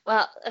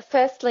Well,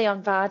 firstly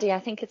on Vardy, I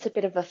think it's a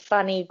bit of a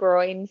funny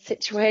groin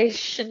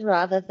situation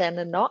rather than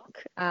a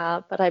knock,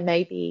 but I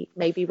may be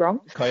wrong.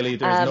 Kylie,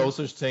 there's no Um,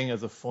 such thing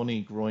as a funny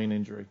groin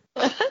injury.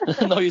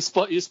 No, you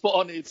spot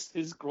on. It's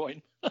his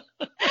groin.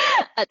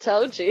 I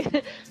told you.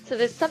 So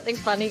there's something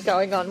funny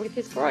going on with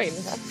his groin.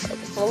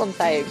 That's all I'm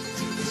saying.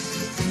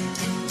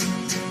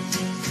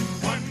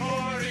 One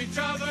for each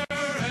other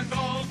and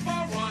all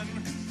for one.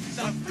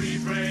 The three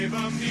brave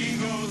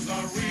amigos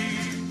are we.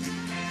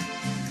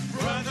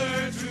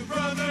 Brother to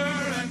brother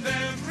and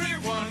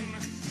everyone.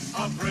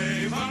 A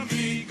brave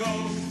amigo.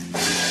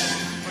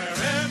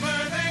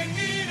 Wherever they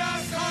need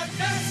us, our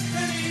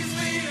destinies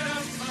lead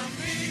us,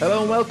 amigos.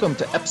 Hello and welcome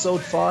to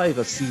episode 5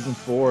 of season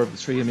 4 of The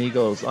Three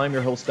Amigos. I'm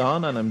your host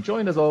Don and I'm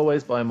joined as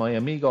always by my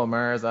amigo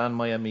Mars and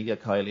my amiga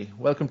Kylie.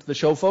 Welcome to the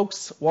show,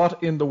 folks.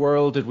 What in the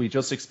world did we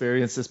just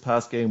experience this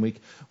past game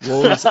week?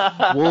 Wolves,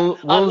 I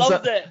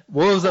loved it.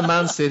 Wolves and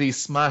Man City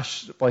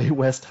smashed by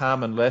West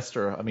Ham and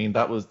Leicester. I mean,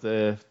 that was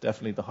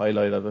definitely the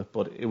highlight of it,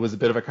 but it was a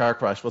bit of a car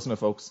crash, wasn't it,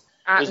 folks?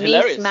 was Me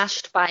hilarious.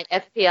 smashed by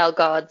FPL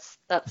gods.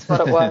 That's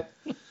what it was.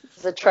 It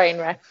was a train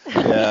wreck.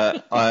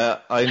 Yeah,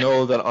 I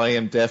know that I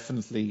am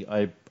definitely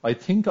I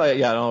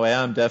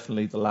am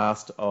definitely the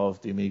last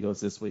of the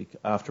amigos this week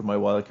after my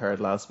wild card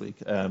last week,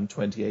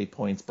 28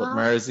 points. But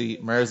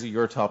Mersey,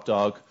 you're top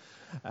dog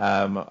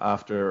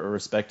after a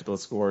respectable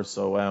score.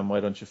 So why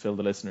don't you fill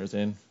the listeners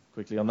in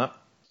quickly on that?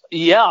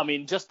 Yeah, I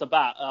mean, just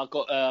about. I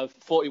got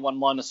 41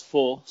 minus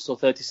 4, so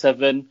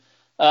 37.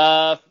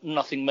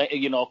 Nothing,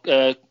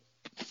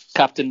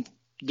 Captain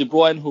De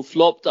Bruyne, who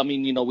flopped. I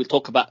mean,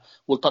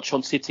 we'll touch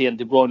on City and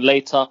De Bruyne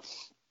later.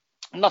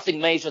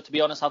 Nothing major, to be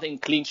honest. I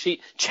think clean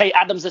sheet. Che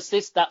Adams'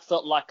 assist, that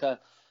felt like a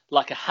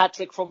hat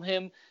trick from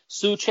him.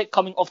 Souček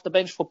coming off the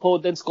bench for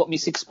Podence got me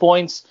 6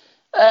 points.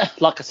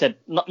 Like I said,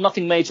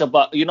 nothing major,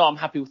 but I'm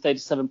happy with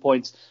 37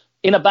 points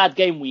in a bad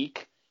game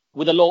week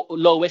with a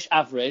lowish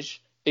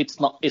average. It's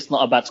not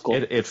a bad score.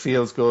 It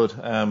feels good.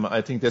 I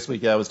think this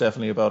week, was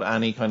definitely about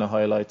any kind of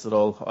highlights at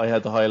all. I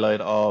had the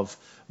highlight of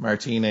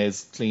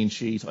Martinez clean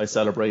sheet. I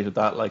celebrated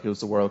that like it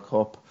was the World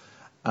Cup.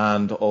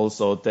 And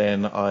also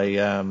then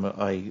I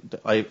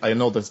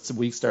know the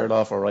week started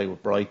off all right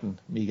with Brighton,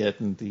 me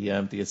getting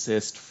the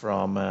assist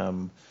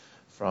from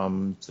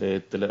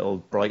the little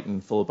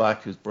Brighton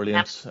fullback who's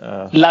brilliant.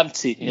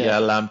 Lamptey. Yeah,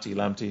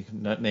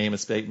 Lamptey. Name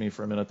escaped me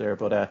for a minute there.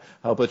 But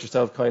how about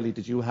yourself, Kylie?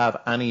 Did you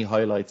have any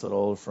highlights at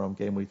all from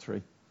game week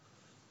 3?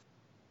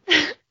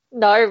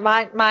 No,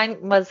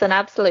 mine was an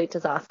absolute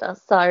disaster.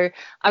 So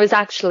I was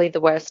actually the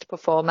worst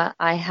performer.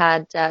 I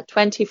had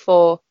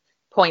 24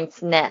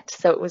 points net,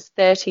 so it was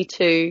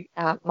 32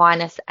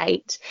 minus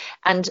 8,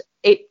 and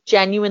it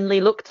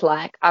genuinely looked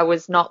like I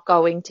was not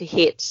going to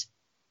hit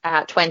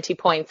 20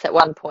 points at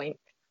one point.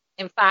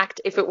 In fact,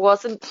 if it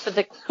wasn't for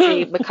the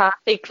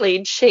McCarthy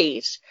clean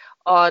sheet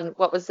on,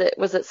 what was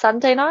it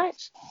Sunday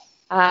night?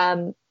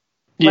 Whenever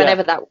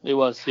that it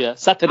was,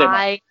 Saturday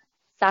night.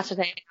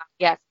 Saturday night,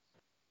 yes.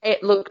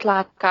 It looked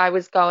like I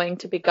was going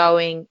to be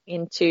going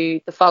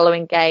into the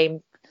following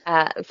game,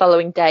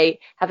 following day,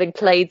 having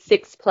played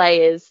 6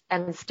 players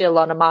and still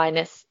on a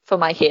minus for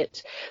my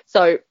hit.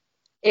 So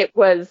it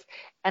was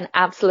an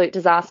absolute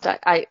disaster.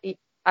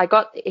 I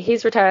got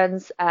his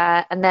returns,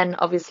 and then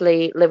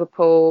obviously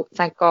Liverpool,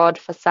 thank God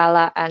for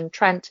Salah and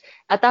Trent.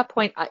 At that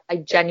point, I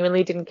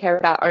genuinely didn't care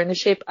about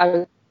ownership.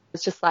 I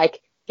was just like,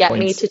 get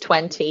Points. me to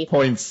 20.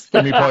 Points.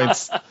 Give me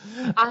points.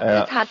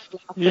 I had to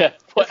laugh. Yeah,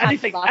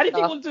 Anything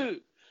will do.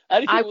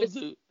 Anything will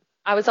do.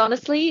 I was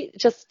honestly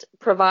just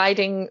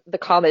providing the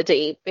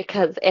comedy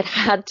because it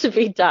had to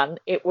be done.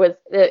 It was,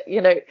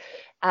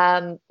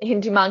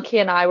 Hindu Monkey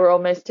and I were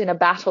almost in a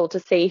battle to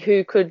see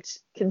who could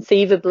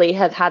conceivably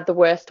have had the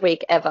worst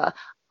week ever.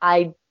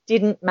 I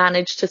didn't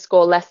manage to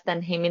score less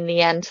than him in the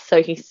end,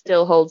 so he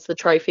still holds the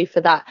trophy for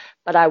that,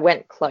 but I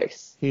went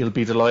close. He'll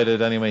be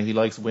delighted anyway. He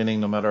likes winning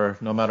no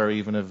matter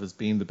even if it's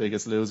been the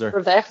biggest loser.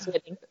 Reverse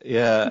winning.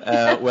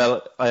 Yeah,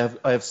 well, I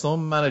have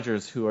some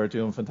managers who are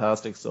doing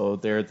fantastic, so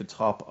they're at the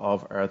top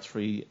of our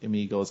Three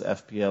Amigos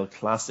FPL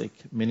Classic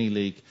Mini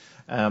League.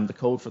 The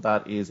code for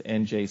that is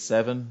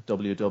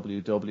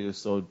NJ7WWW,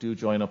 so do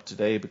join up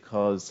today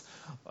because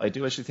I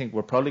do actually think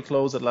we'll probably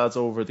close it, lads,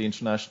 over the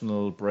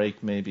international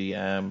break maybe,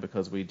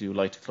 because we do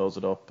like to close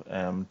it up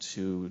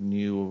to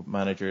new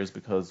managers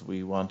because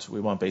we want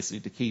basically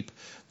to keep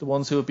the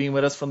ones who have been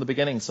with us from the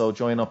beginning, so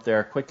join up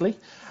there quickly.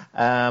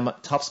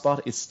 Top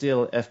spot is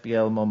still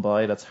FBL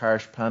Mumbai, that's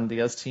Harsh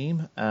Pandya's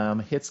team.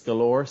 Hits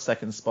galore.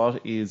 Second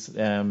spot is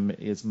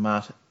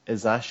Matt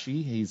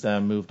Izashi, he's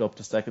moved up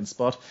to second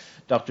spot.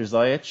 Dr.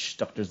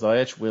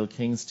 Ziyech, Will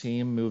King's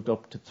team, moved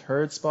up to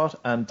third spot,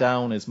 and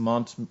down is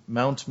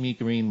Mount Me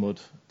Greenwood,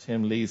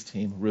 Tim Lee's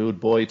team.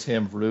 Rude boy,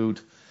 Tim, rude.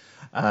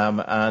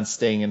 And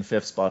staying in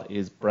 5th spot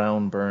is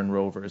Brownburn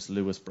Rovers,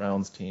 Lewis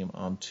Brown's team,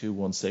 on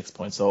 216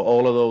 points. So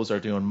all of those are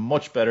doing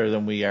much better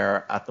than we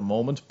are at the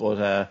moment,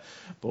 but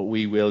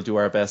we will do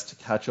our best to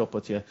catch up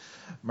with you.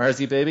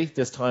 Marzi, baby,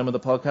 this time of the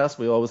podcast,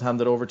 we always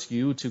hand it over to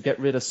you to get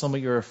rid of some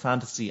of your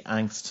fantasy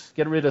angst,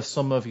 get rid of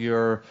some of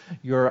your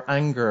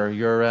anger,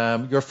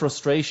 your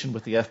frustration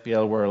with the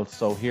FPL world.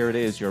 So here it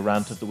is, your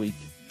rant of the week.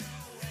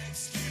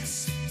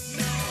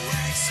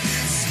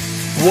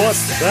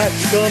 What's that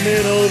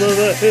coming over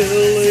the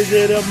hill? Is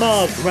it a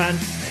Mothran?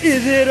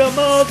 Is it a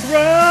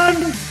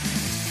Mothran?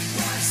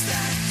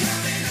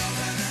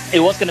 It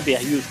was going to be a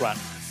huge rant.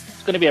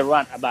 It's going to be a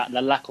rant about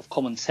the lack of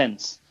common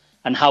sense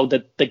and how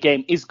the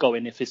game is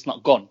going if it's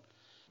not gone.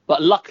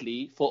 But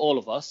luckily for all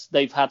of us,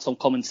 they've had some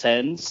common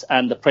sense,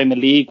 and the Premier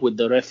League with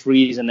the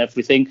referees and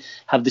everything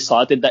have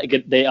decided that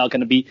they are going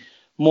to be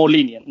more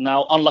lenient.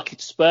 Now, unlucky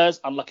to Spurs,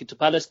 unlucky to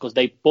Palace, because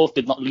they both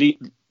did not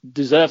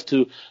deserve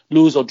to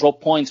lose or drop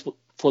points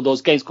for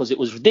those games because it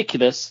was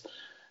ridiculous.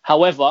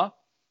 However,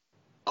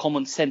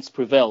 common sense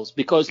prevails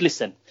because,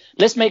 listen,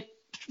 let's make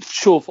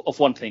sure of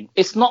one thing.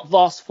 It's not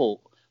VAR's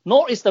fault,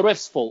 nor is the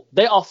ref's fault.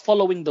 They are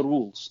following the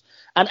rules.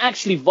 And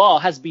actually, VAR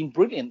has been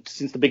brilliant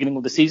since the beginning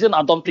of the season.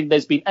 I don't think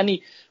there's been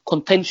any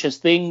contentious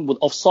thing with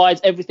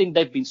offsides. Everything,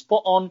 they've been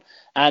spot on,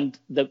 and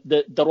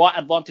the right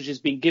advantage is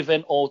being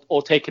given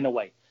or taken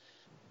away.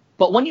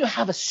 But when you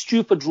have a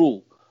stupid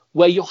rule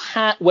where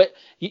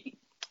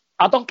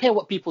I don't care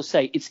what people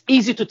say, it's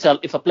easy to tell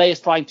if a player is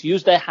trying to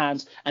use their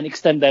hands and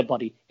extend their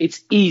body.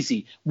 It's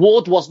easy.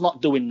 Ward was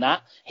not doing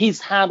that.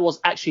 His hand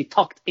was actually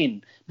tucked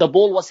in. The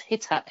ball was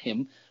hit at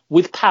him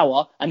with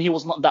power, and he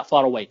was not that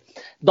far away.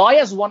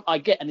 Dyer's one I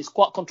get, and it's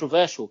quite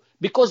controversial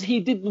because he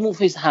did move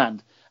his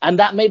hand, and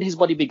that made his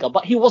body bigger,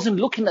 but he wasn't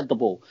looking at the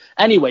ball.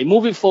 Anyway,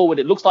 moving forward,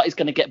 it looks like it's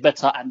going to get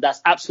better, and that's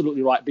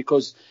absolutely right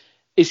because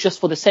it's just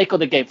for the sake of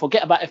the game.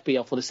 Forget about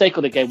FPL. For the sake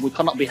of the game, we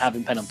cannot be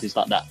having penalties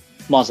like that.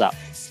 Mars out.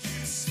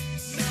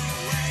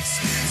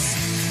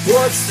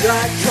 What's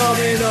that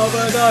coming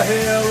over the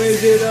hill?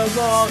 Is it a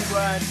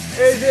Mothran?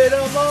 Is it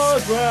a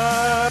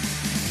Mothran?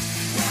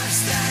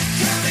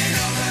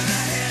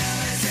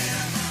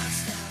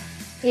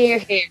 Here,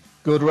 here.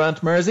 Good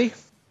rant, Mersey.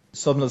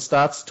 Sunderland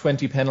stats,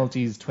 20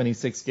 penalties,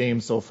 26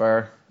 games so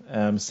far,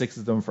 6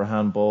 of them for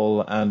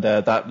handball, and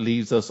that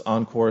leaves us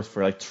on course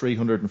for like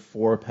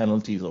 304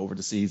 penalties over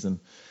the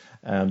season.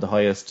 The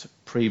highest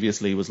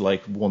previously was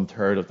like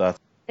 1/3 of that.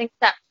 I think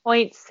that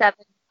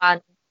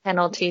 0.71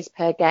 penalties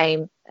per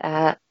game,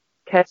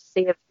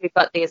 courtesy of Who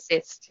Got the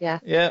Assist, yeah.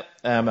 Yeah,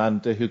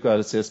 and the Who Got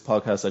Assist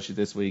podcast actually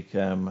this week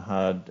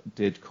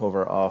did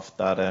cover off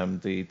that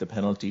the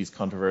penalties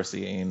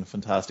controversy in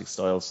fantastic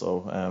style,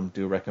 so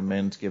do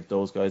recommend to give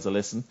those guys a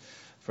listen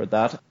for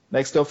that.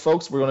 Next up,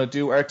 folks, we're going to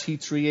do our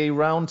T3A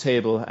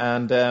roundtable,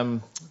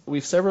 and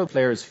we've several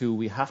players who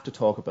we have to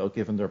talk about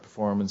given their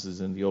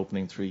performances in the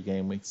opening 3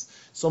 game weeks.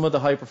 Some of the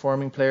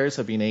high-performing players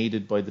have been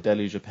aided by the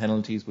deluge of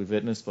penalties we've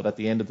witnessed, but at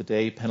the end of the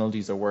day,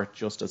 penalties are worth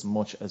just as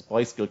much as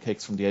bicycle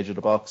kicks from the edge of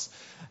the box.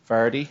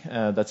 Vardy,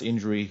 that's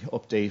injury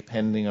update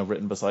pending, I've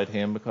written beside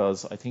him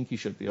because I think he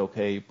should be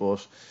okay,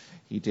 but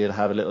he did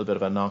have a little bit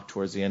of a knock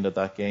towards the end of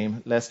that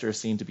game. Leicester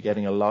seem to be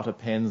getting a lot of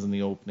pens in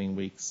the opening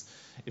weeks.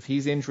 If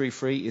he's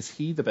injury-free, is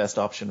he the best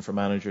option for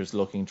managers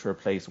looking to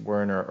replace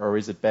Werner, or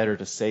is it better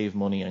to save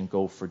money and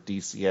go for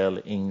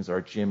DCL, Ings or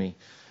Jimmy?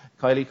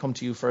 Kylie, come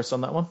to you first on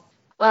that one.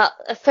 Well,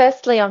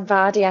 firstly on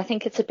Vardy, I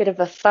think it's a bit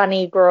of a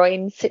funny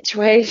groin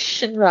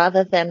situation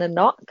rather than a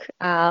knock,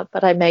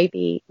 but I may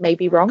be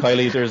wrong.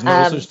 Kylie, there's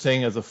no such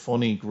thing as a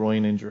funny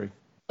groin injury.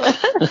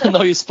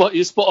 No, you spot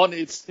on.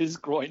 It's his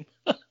groin.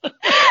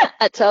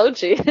 I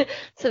told you.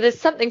 So there's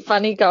something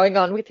funny going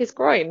on with his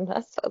groin.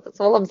 That's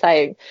all I'm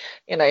saying.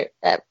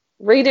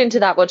 Read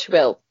into that what you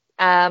will.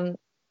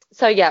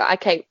 So yeah,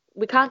 okay.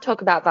 We can't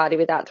talk about Vardy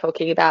without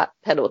talking about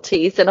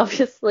penalties. And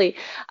obviously,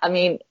 I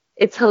mean,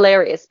 it's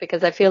hilarious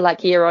because I feel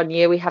like year on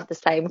year we have the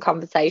same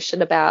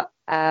conversation about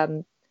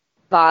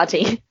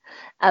Vardy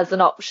as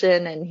an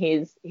option and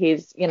his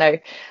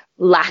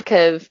lack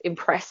of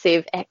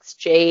impressive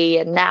XG,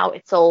 and now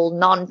it's all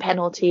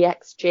non-penalty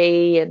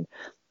XG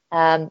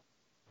and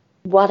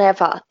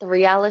whatever. The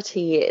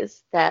reality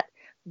is that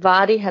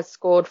Vardy has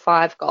scored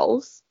 5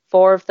 goals.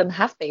 4 of them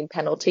have been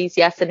penalties,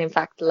 yes, and in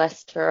fact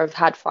Leicester have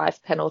had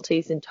 5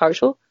 penalties in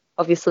total,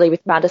 obviously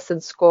with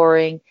Maddison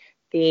scoring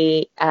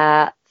the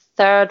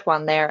 3rd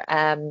one there,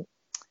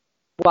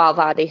 while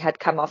Vardy had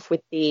come off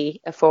with the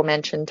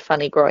aforementioned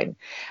funny groin.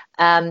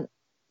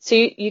 So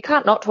you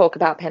can't not talk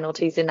about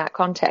penalties in that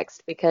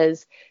context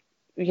because,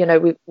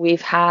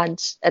 we've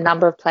had a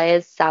number of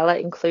players, Salah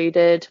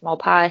included,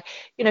 Maupay,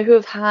 who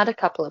have had a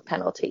couple of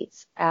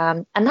penalties.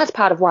 And that's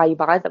part of why you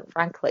buy them,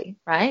 frankly,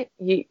 right?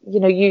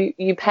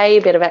 You pay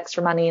a bit of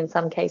extra money in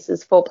some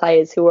cases for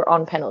players who are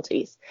on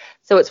penalties.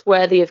 So it's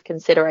worthy of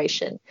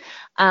consideration.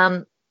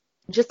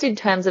 Just in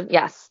terms of,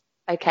 yes,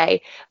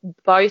 okay,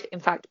 both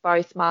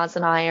Mars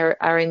and I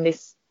are in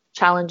this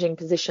challenging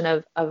position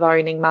of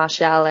owning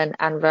Martial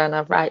and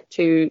Werner, right?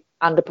 Two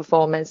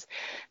underperformers.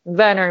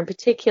 Werner in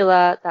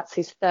particular, that's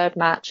his third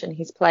match and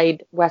he's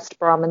played West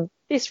Brom, and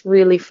this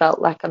really felt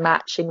like a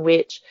match in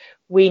which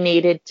we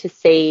needed to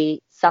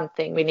see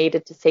something. We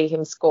needed to see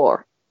him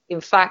score.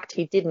 In fact,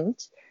 he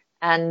didn't,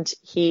 and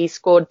he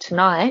scored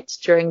tonight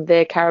during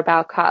the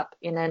Carabao Cup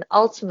in an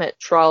ultimate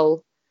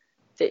troll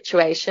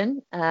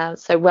situation.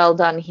 So well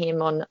done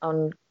him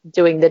on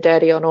doing the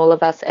dirty on all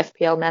of us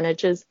FPL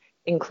managers,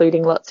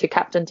 including lots who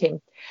captained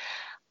him.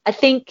 I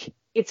think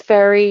it's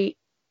very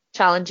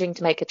challenging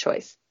to make a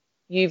choice.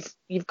 You've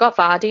got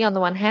Vardy on the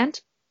one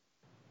hand,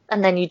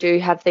 and then you do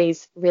have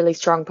these really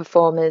strong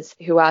performers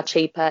who are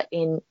cheaper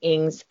in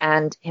Ings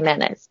and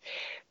Jimenez.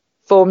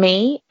 For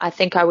me, I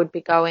think I would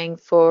be going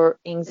for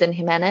Ings and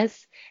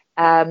Jimenez.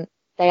 They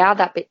are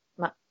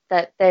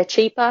that they're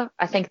cheaper.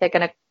 I think they're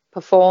going to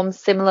perform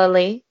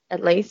similarly,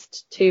 at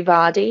least, to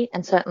Vardy,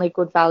 and certainly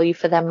good value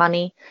for their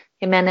money.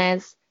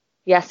 Jimenez,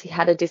 yes, he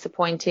had a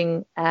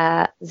disappointing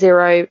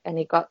 0 and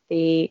he got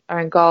the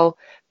own goal,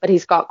 but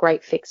he's got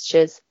great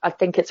fixtures. I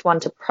think it's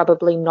one to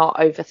probably not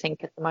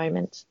overthink at the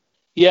moment.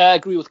 Yeah, I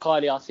agree with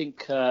Kylie. I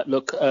think,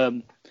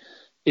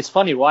 it's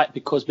funny, right?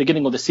 Because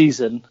beginning of the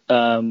season,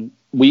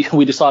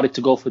 we decided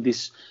to go for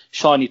these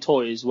shiny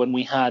toys when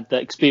we had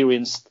the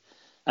experienced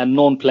and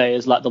known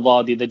players like the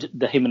Vardy,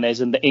 the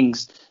Jimenez and the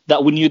Ings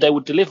that we knew they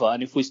would deliver.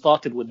 And if we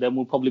started with them,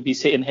 we'll probably be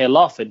sitting here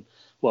laughing.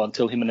 Well,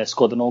 until Jimenez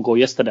scored an own goal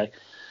yesterday.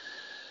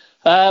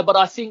 But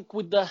I think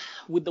with the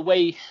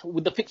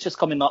fixtures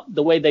coming up,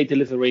 the way they're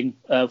delivering,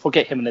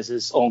 forget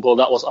Jimenez's own goal,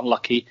 that was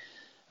unlucky.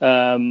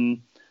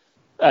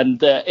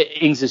 And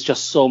Ings is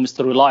just so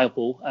Mr.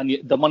 Reliable. And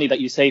the money that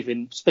you're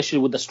saving, especially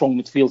with the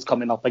strong midfields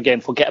coming up,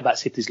 again, forget about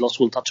City's loss.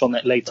 We'll touch on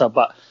it later,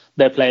 but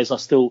their players are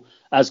still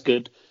as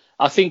good.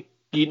 I think,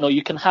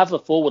 you can have a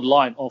forward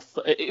line of,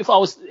 if I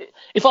was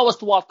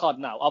to wildcard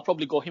now, I'll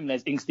probably go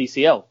Jimenez, Ings,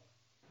 DCL.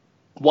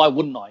 Why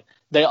wouldn't I?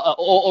 They are,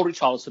 or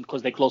Richarlison,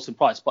 because they're close in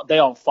price, but they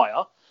are on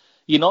fire.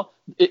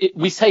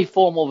 We say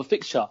form over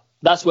fixture.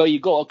 That's where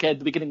you go. Okay, at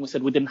the beginning we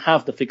said we didn't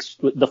have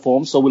the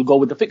form, so we'll go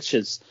with the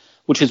fixtures,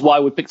 which is why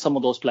we picked some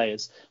of those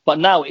players. But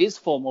now it is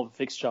form over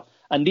fixture,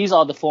 and these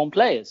are the form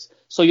players.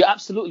 So you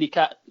absolutely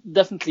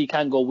definitely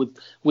can go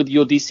with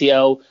your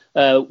DCL,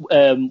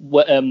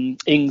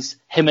 Ings,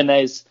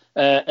 Jimenez,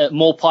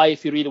 Maupay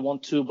if you really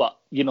want to, but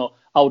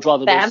I would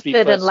rather those three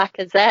Bamford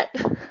first.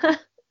 and Lacazette.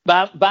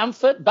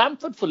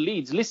 Bamford for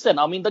Leeds. Listen,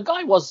 I mean, the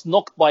guy was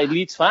knocked by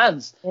Leeds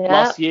fans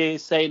last year,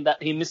 saying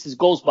that he misses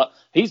goals, but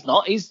he's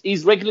not.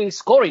 He's regularly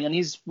scoring, and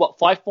he's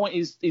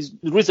he's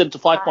risen to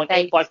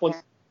 5.8,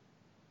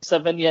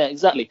 5.7. Yeah,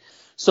 exactly.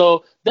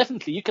 So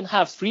definitely, you can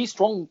have three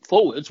strong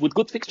forwards with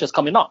good fixtures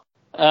coming up.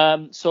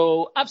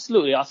 So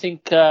absolutely, I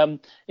think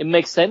it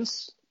makes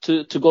sense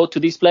to go to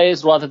these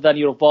players rather than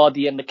your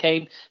Vardy and the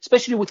Kane,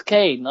 especially with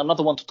Kane.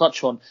 Another one to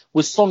touch on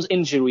with Son's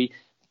injury.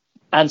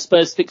 And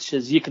Spurs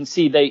fixtures, you can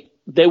see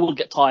they will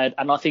get tired,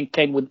 and I think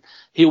Kane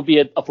he'll be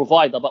a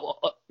provider. But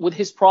with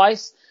his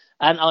price,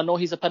 and I know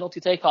he's a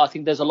penalty taker, I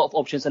think there's a lot of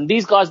options. And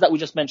these guys that we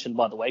just mentioned,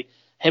 by the way,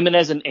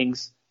 Jimenez and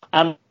Ings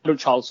and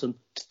Richarlison,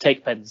 to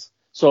take pens.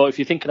 So if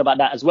you're thinking about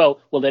that as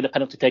well, they're the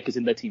penalty takers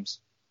in their teams.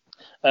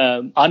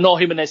 I know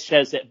Jimenez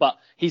shares it, but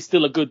he's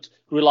still a good,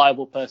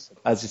 reliable person.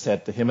 As you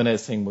said, the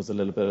Jimenez thing was a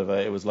little bit of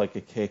it was like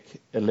a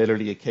kick,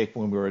 literally a kick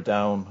when we were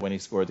down when he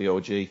scored the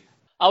OG.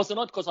 I was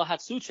annoyed because I had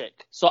Souček.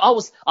 So I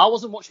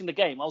wasn't watching the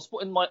game. I was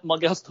putting my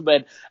girls to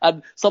bed,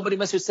 and somebody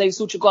messaged saying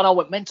Souček gone. I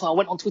went mental. I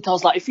went on Twitter. I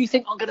was like, if you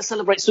think I'm going to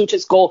celebrate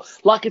Souček's goal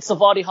like it's a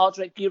Vardy hard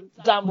trick, you're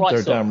damn right.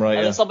 They're damn right,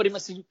 and then somebody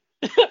messaged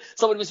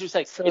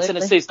saying it's an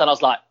assist, and I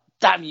was like,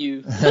 damn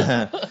you.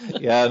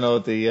 Yeah,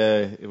 no,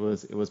 it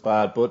was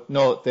bad, but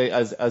no,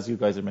 as you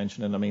guys are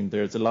mentioning, I mean,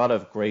 there's a lot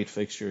of great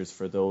fixtures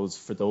for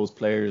those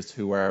players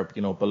who are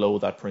below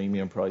that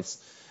premium price.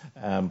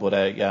 And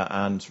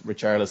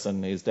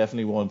Richarlison is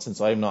definitely one,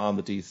 since I'm not on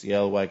the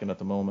DCL wagon at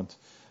the moment.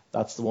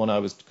 That's the one I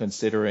was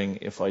considering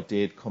if I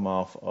did come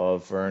off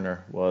of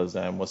Werner, was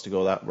to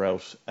go that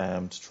route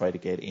to try to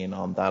get in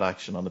on that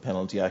action, on the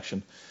penalty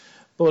action.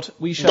 But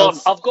we shall.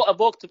 Don, I've got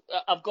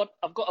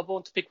a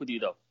bone to pick with you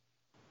though.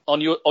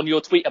 On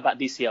your tweet about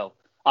DCL,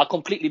 I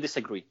completely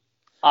disagree.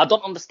 I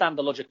don't understand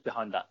the logic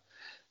behind that.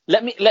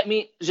 Let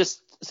me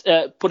just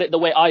put it the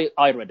way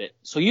I read it.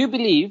 So you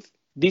believe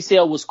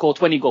DCL will score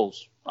 20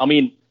 goals? I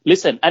mean,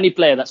 listen, any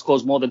player that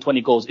scores more than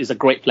 20 goals is a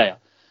great player.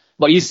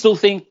 But you still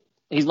think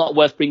he's not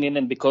worth bringing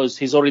in because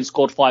he's already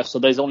scored 5, so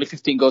there's only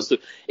 15 goals to...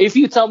 If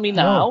you tell me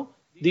now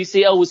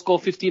DCL will score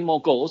 15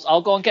 more goals,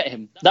 I'll go and get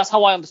him. That's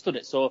how I understood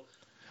it. So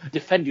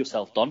defend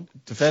yourself, Don.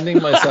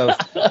 Defending myself.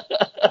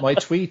 My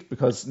tweet,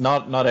 because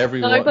not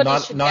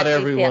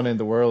everyone in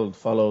the world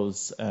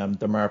follows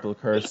the Marple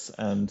Curse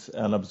and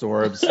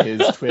absorbs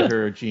his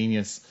Twitter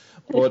genius.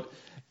 But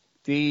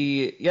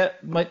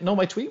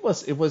my tweet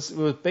was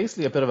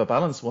basically a bit of a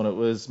balanced one. It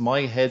was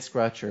my head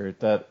scratcher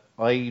that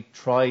I'm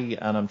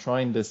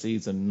trying this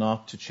season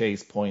not to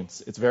chase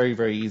points. It's very,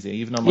 very easy,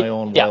 even on my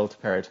own wild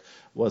card,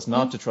 was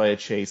not to try to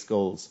chase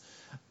goals.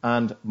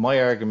 And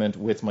my argument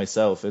with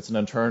myself, it's an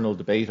internal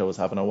debate I was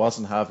having. I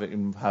wasn't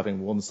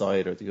having one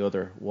side or the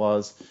other.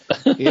 Was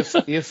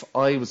if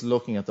I was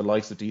looking at the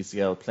likes of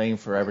DCL playing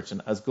for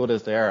Everton, as good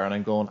as they are, and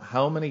I'm going,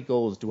 how many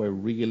goals do I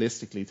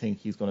realistically think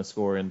he's going to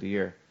score in the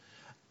year?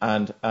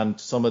 And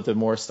some of the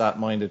more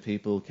stat-minded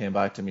people came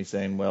back to me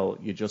saying, well,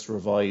 you just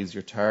revise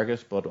your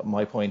target. But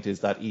my point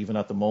is that even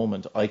at the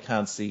moment, I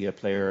can't see a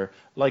player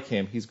like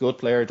him. He's a good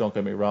player, don't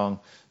get me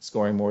wrong,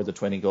 scoring more than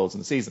 20 goals in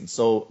the season.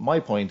 So my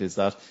point is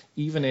that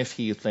even if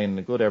he is playing in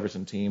a good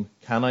Everton team,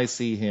 can I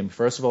see him?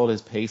 First of all,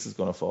 his pace is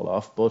going to fall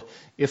off. But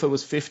if it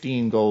was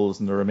 15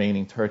 goals in the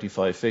remaining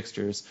 35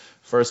 fixtures,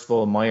 first of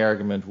all, my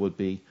argument would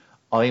be,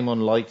 I'm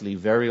unlikely,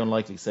 very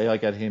unlikely, say I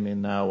get him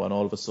in now and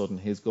all of a sudden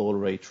his goal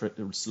rate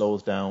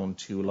slows down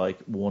to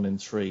like 1 in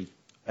 3,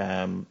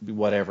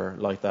 whatever,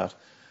 like that.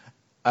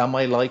 Am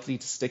I likely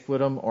to stick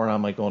with him, or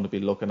am I going to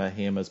be looking at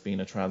him as being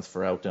a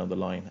transfer out down the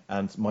line?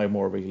 And my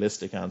more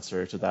realistic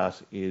answer to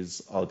that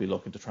is I'll be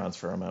looking to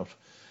transfer him out.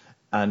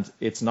 And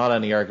it's not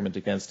any argument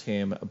against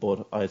him,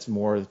 but it's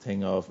more a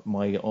thing of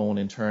my own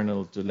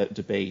internal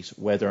debate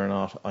whether or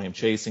not I am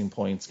chasing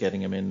points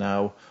getting him in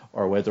now,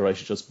 or whether I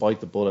should just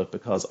bite the bullet,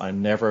 because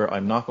I'm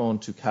not going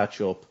to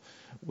catch up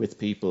with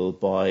people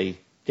by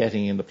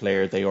getting in the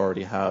player they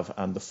already have,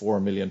 and the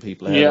 4 million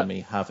people ahead of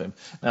me have him.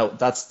 Now,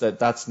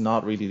 that's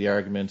not really the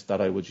argument that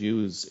I would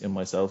use in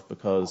myself,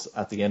 because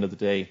at the end of the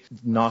day,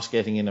 not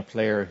getting in a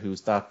player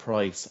who's that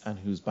price and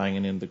who's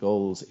banging in the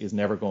goals is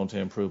never going to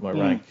improve my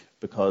rank,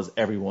 because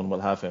everyone will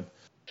have him.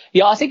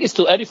 Yeah, I think it's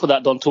too early for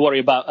that, Don, to worry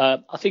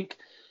about. I think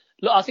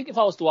if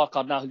I was to work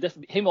out now,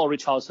 definitely him or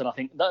Richarlison. I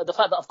think the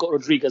fact that I've got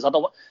Rodriguez,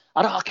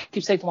 I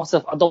keep saying to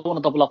myself, I don't want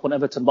to double up on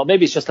Everton, but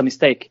maybe it's just a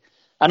mistake.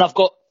 And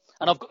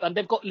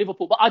they've got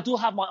Liverpool, but I do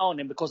have my eye on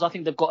him because I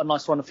think they've got a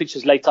nice run of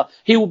fixtures later.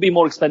 He will be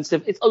more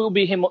expensive. It will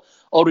be him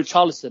or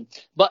Richarlison.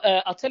 But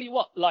I'll tell you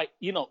what,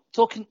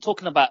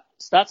 talking about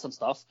stats and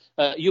stuff,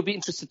 you'll be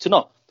interested to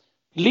know.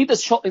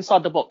 Leaders shot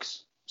inside the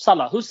box.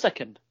 Salah, who's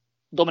second?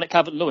 Dominic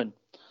Calvert-Lewin.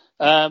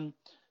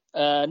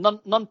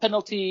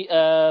 Non-penalty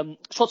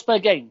shots per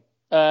game.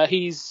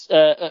 He's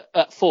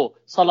at 4.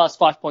 Salah's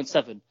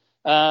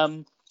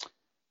 5.7.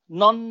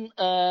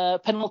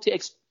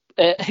 Non-penalty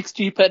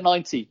XG per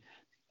 90.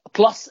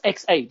 Plus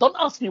XA. Don't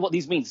ask me what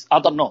these means. I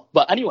don't know.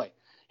 But anyway,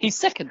 he's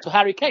second to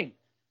Harry Kane.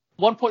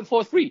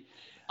 1.43.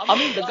 I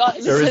mean, the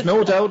guy... There is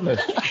no doubt in it.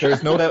 There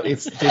is no doubt.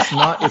 It's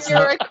not...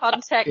 Zero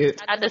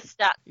context and a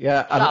stat.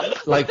 Yeah, and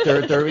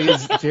there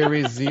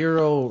is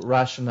zero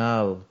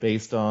rationale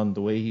based on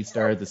the way he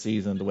started the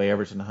season, the way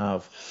Everton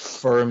have,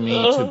 for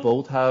me to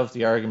both have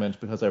the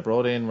argument, because I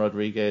brought in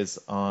Rodriguez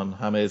on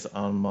James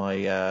on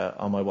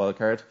my wild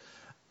card,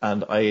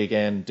 and I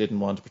again didn't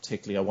want to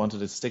particularly... I wanted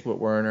to stick with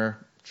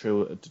Werner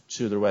through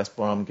to the West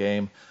Brom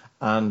game,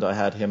 and I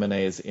had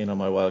Jimenez in on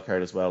my wild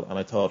card as well, and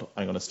I thought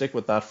I'm going to stick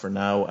with that for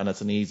now, and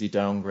it's an easy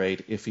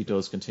downgrade if he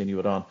does continue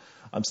it on.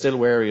 I'm still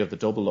wary of the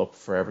double up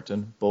for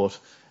Everton, but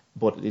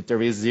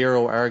there is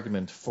zero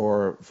argument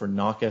for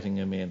not getting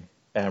him in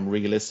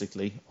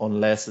realistically,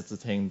 unless it's a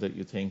thing that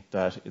you think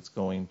that it's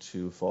going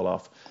to fall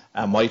off.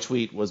 My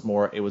tweet was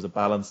it was a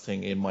balanced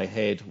thing in my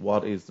head.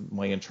 What is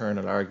my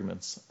internal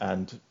arguments?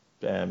 And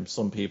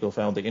some people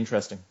found it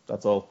interesting.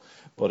 That's all.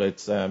 But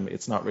it's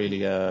not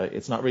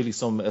really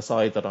some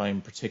aside that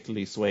I'm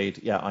particularly swayed.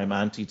 Yeah, I'm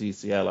anti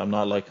DCL. I'm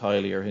not like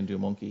Kylie or Hindu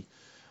Monkey.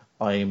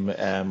 I'm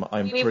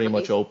pretty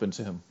much open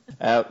to him.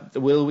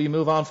 Will we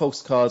move on,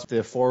 folks? Because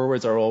the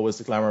forwards are always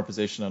the glamour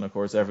position, and of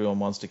course everyone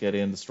wants to get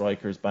in. The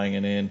strikers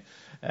banging in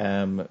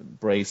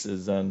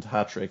braces and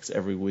hat tricks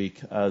every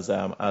week as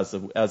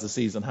the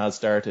season has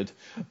started.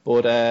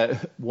 But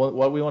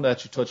what we want to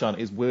actually touch on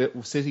is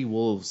City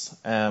Wolves.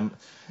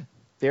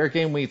 Their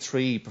game week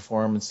 3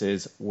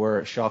 performances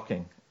were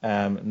shocking.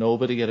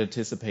 Nobody had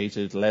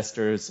anticipated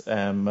Leicester's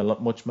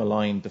much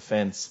maligned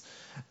defence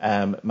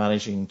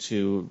managing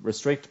to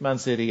restrict Man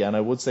City, and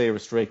I would say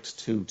restrict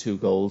to 2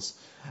 goals.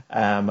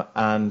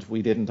 And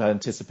we didn't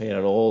anticipate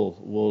at all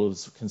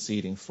Wolves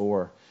conceding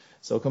 4.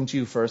 So I'll come to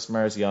you first,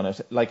 Marzi, on it.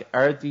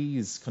 Are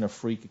these kind of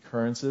freak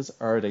occurrences?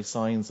 Are they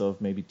signs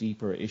of maybe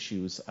deeper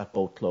issues at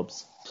both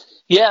clubs?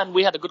 Yeah, and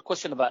we had a good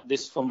question about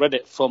this from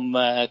Reddit from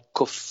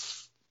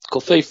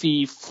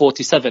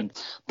Kofefi47.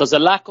 Does a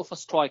lack of a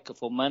striker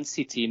for Man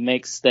City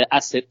makes their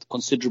asset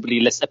considerably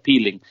less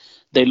appealing?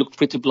 They looked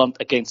pretty blunt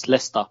against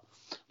Leicester,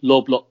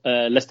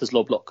 Leicester's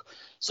low block.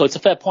 So it's a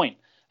fair point.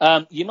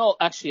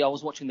 Actually, I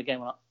was watching the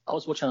game. I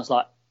was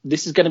like,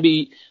 this is going to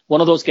be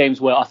one of those games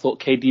where I thought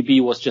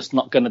KDB was just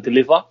not going to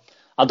deliver.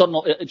 I don't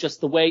know,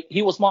 just the way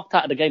he was marked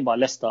out of the game by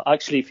Leicester.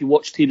 Actually, if you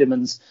watch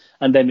Tielemans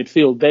and their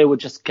midfield, they were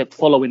just kept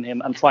following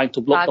him and trying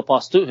to block the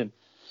pass to him.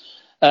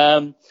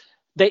 I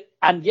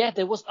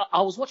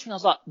was watching. I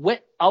was like,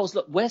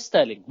 where's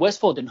Sterling? Where's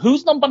Foden?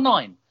 Who's number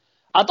 9?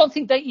 I don't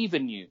think they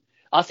even knew.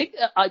 I think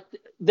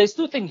there's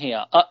 2 things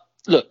here.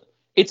 Look,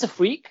 it's a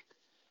freak,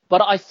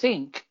 but I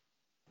think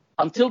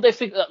until they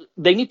figure,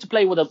 they need to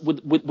play with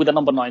a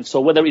number 9.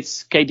 So whether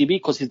it's KDB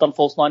because he's done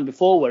false 9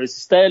 before, where it's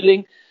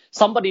Sterling,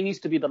 somebody needs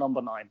to be the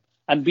number 9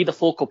 and be the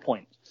focal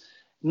point.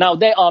 Now,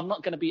 they are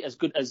not going to be as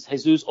good as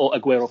Jesus or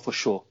Aguero for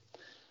sure.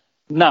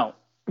 Now,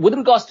 with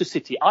regards to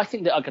City, I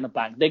think they are going to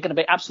bang. They're going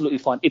to be absolutely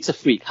fine. It's a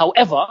freak.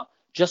 However,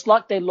 just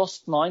like they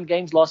lost 9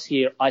 games last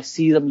year, I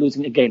see them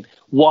losing again.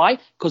 Why?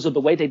 Because of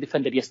the way they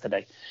defended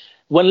yesterday.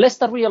 When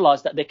Leicester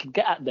realised that they could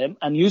get at them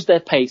and use their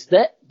pace,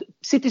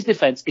 City's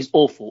defence is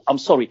awful. I'm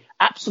sorry,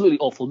 absolutely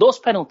awful. Those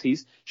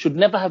penalties should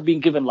never have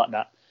been given like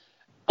that.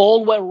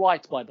 All were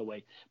right, by the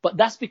way. But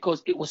that's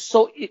because it was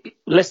so...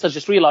 Leicester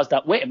just realised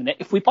that, wait a minute,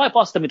 if we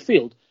bypass the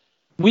midfield,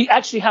 we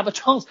actually have a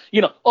chance.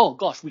 Oh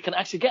gosh, we can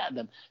actually get at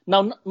them.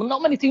 Now,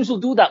 not many teams will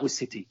do that with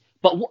City.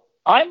 But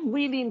I'm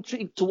really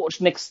intrigued to watch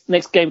next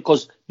game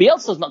because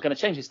Bielsa's not going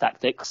to change his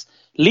tactics.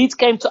 Leeds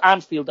came to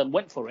Anfield and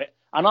went for it.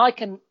 And I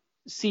can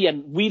see a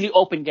really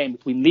open game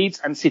between Leeds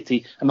and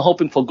City and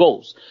hoping for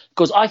goals.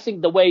 Because I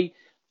think the way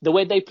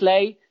they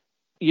play,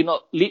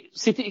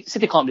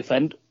 City can't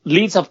defend.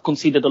 Leeds have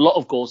conceded a lot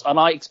of goals, and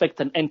I expect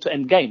an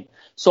end-to-end game.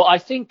 So I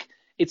think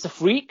it's a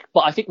freak, but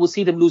I think we'll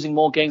see them losing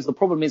more games. The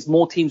problem is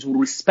more teams will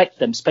respect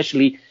them,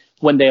 especially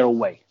when they're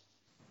away.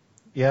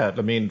 Yeah,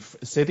 I mean,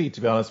 City,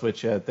 to be honest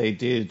with you,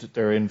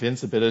 their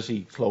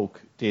invincibility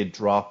cloak did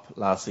drop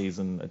last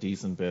season a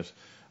decent bit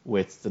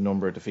with the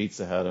number of defeats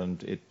they had,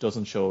 and it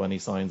doesn't show any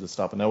signs of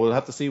stopping. Now, we'll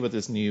have to see what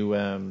this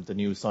the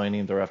new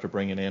signing they're after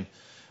bringing in,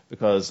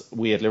 because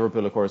we at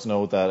Liverpool, of course,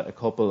 know that a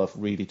couple of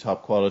really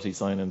top quality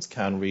signings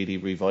can really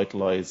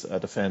revitalise a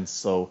defence.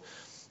 So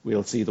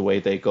we'll see the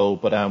way they go.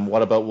 But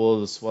what about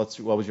Wolves? What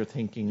was your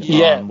thinking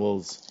on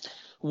Wolves?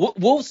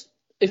 Wolves,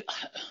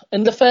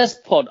 in the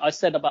first pod, I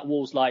said about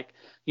Wolves,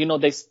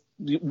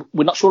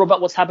 we're not sure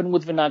about what's happening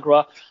with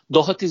Vinagre.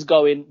 Doherty's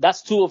going.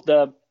 That's 2 of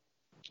the...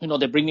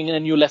 they're bringing in a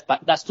new left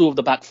back. That's 2 of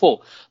the back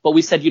 4. But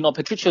we said,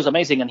 Patricio's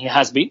amazing, and he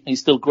has been. He's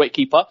still a great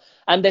keeper.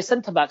 And their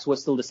centre-backs were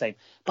still the same.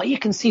 But you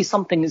can see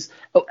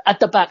at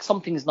the back,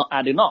 something is not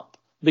adding up.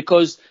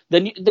 Because the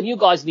new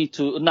guys need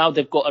to... Now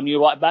they've got a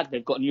new right back.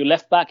 They've got a new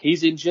left back.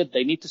 He's injured.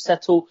 They need to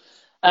settle.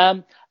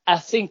 I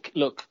think,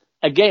 look,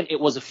 again, it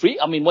was a free.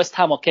 I mean, West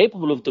Ham are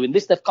capable of doing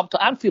this. They've come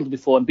to Anfield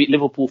before and beat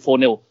Liverpool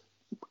 4-0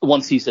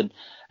 one season.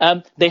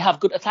 They have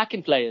good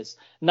attacking players.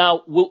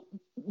 Now, will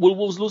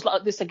Wolves lose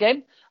like this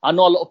again? I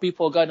know a lot of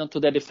people are going on to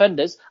their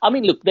defenders. I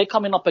mean, look, they're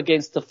coming up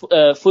against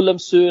the Fulham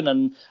soon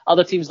and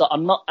other teams that are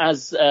not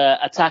as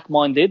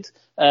attack-minded.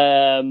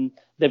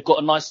 They've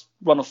got a nice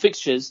run of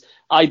fixtures.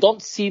 I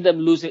don't see them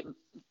losing.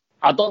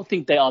 I don't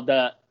think they are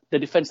the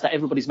defence that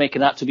everybody's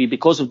making out to be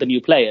because of the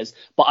new players.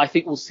 But I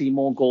think we'll see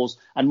more goals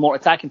and more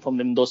attacking from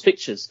them in those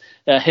fixtures.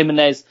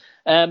 Jimenez.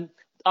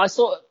 I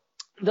saw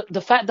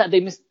the fact that they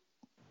missed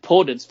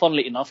Podence,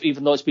 funnily enough,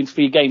 even though it's been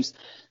 3 games,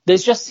 there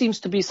just seems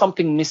to be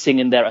something missing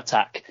in their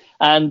attack.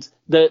 And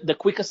the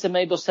quicker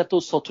Semedo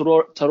settles, so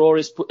Traore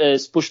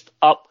is pushed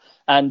up,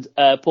 and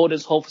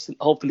Podence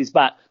hopefully is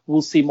back,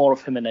 we'll see more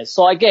of Jimenez.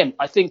 So again,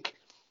 I think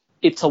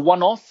it's a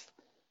one-off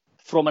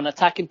from an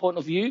attacking point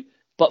of view,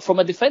 but from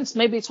a defence,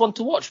 maybe it's one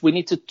to watch. We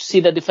need to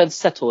see the defence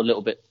settle a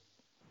little bit.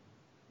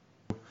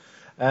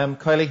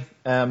 Kylie,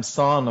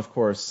 Son, of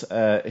course,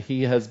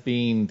 he has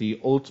been the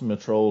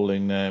ultimate troll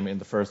in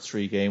the first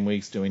 3 game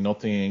weeks, doing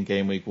nothing in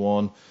game week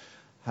 1,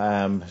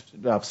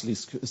 absolutely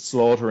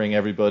slaughtering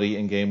everybody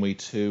in game week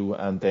 2,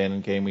 and then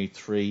in game week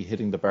 3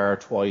 hitting the bar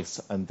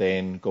twice and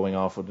then going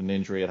off with an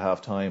injury at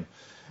half time.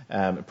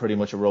 Pretty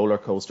much a roller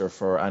coaster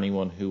for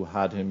anyone who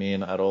had him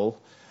in at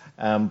all.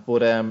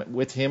 But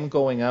with him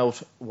going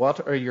out,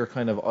 what are your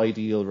kind of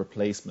ideal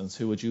replacements?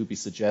 Who would you be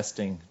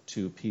suggesting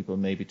to people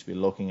maybe to be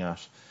looking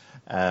at?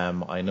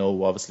 I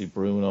know obviously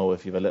Bruno,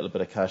 if you have a little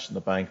bit of cash in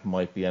the bank,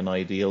 might be an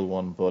ideal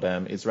one, but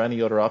is there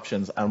any other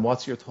options? And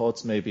what's your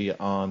thoughts maybe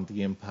on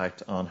the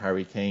impact on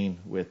Harry Kane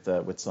with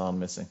Son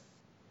missing?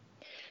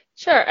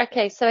 Sure.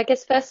 Okay. So I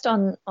guess first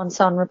on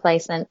Son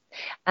replacement,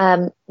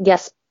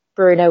 yes,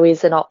 Bruno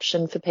is an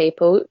option for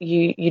people.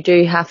 You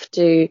do have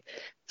to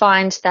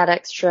find that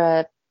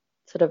extra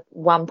sort of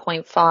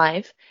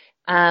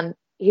 1.5.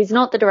 He's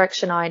not the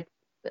direction I'd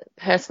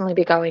personally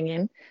be going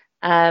in.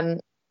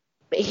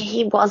 But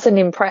he wasn't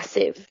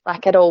impressive,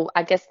 at all.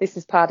 I guess this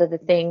is part of the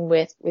thing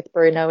with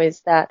Bruno, is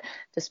that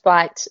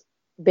despite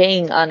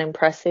being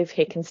unimpressive,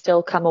 he can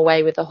still come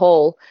away with a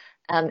haul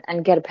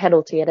and get a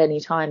penalty at any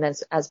time,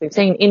 as we've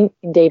seen,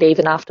 indeed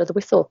even after the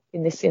whistle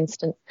in this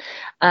instance.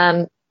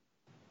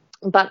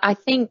 But I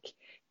think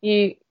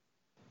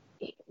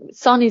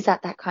Son is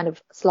at that kind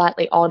of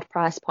slightly odd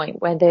price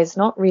point where there's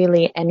not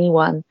really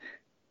anyone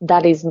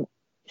that is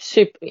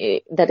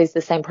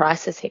the same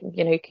price as him.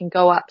 You can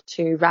go up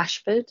to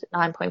Rashford,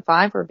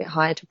 9.5, or a bit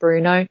higher to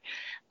Bruno.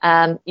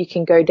 You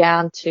can go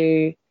down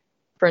to,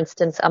 for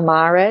instance,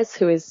 Amares,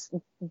 who is,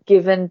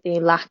 given the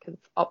lack of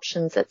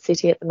options at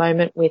City at the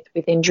moment with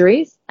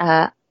injuries,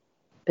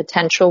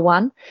 potential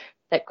one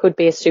that could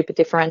be a super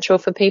differential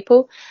for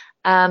people.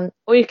 Or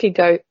you could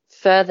go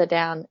further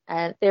down.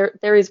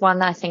 There is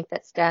one I think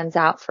that stands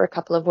out for a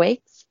couple of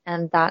weeks,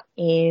 and that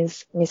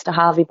is Mr.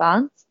 Harvey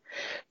Barnes.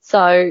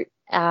 So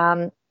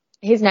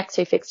his next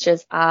 2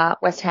 fixtures are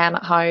West Ham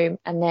at home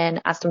and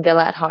then Aston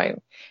Villa at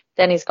home.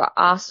 Then he's got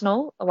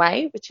Arsenal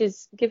away, which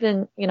is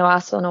given,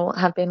 Arsenal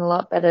have been a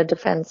lot better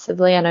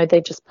defensively. I know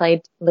they just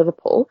played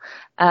Liverpool,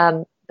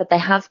 but they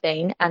have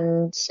been.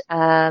 And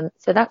so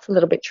that's a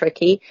little bit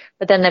tricky.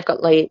 But then they've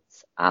got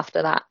Leeds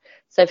after that.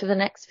 So for the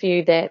next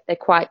few, they're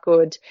quite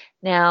good.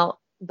 Now,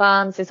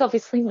 Barnes is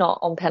obviously not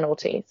on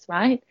penalties,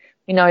 right?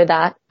 We know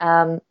that.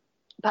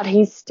 But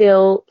he's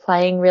still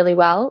playing really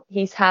well.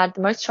 He's had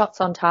the most shots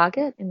on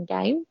target in the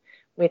game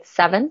with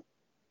 7.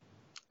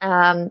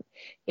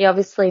 He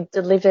obviously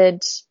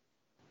delivered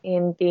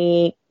in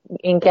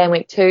game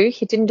week 2.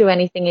 He didn't do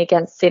anything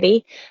against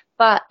City,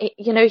 but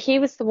he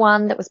was the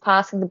one that was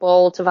passing the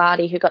ball to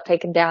Vardy, who got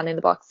taken down in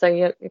the box. So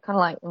you're kind of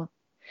like, well,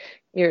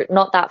 you're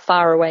not that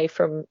far away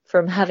from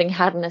having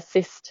had an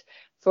assist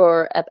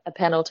for a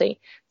penalty.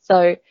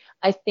 So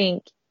I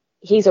think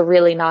he's a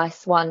really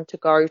nice one to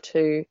go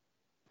to.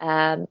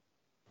 And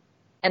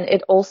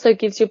it also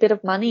gives you a bit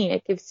of money.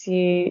 It gives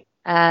you,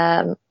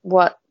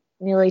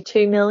 nearly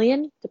 2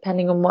 million,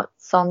 depending on what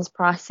Son's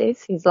price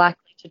is. He's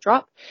likely to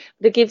drop.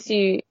 But it gives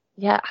you,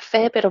 a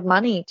fair bit of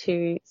money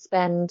to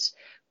spend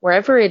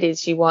wherever it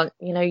is you want.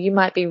 You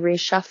might be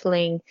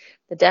reshuffling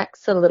the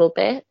decks a little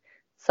bit.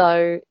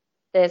 So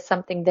there's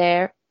something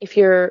there. If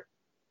you're,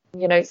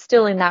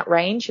 still in that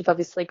range, you've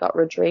obviously got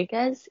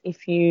Rodriguez.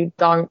 If you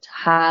don't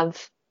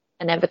have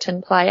an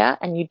Everton player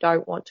and you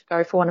don't want to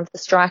go for one of the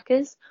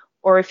strikers,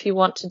 or if you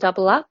want to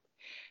double up,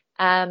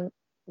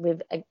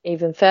 with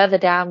even further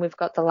down, we've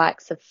got the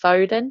likes of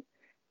Foden,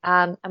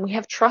 and we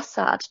have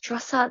Trossard.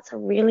 Trossard's a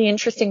really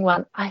interesting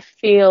one. I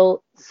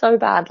feel so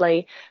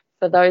badly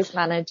for those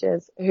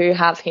managers who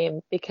have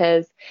him,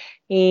 because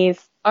he's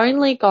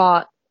only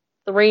got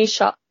 3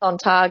 shots on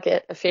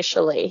target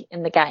officially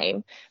in the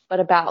game, but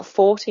about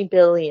 40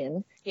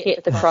 billion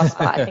hit the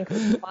crossbar. I think it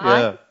was 5.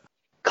 Yeah.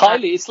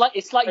 Kylie, it's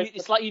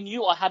like you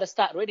knew I had a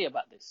stat ready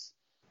about this.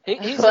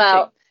 Here's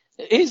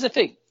the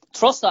thing.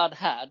 Trossard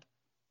had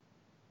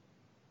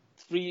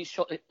 3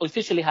 shots,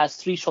 officially has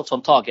 3 shots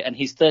on target, and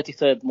he's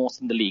 33rd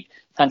most in the league.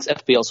 Thanks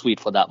FPL Swede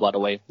for that, by the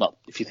way. Well,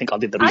 if you think I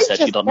did the research,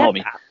 you don't know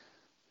me.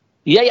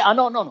 Yeah, I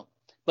know, no.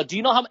 But do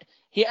you know how many?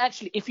 He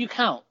actually, if you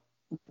count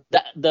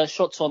the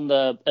shots on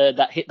the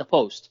that hit the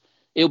post,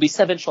 it'll be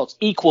 7 shots,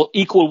 equal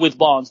with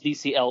Barnes,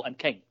 DCL, and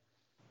Kane.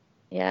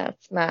 Yeah,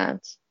 it's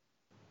mad.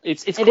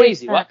 It's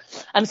crazy, right?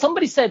 And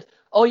somebody said,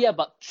 "Oh yeah,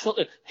 but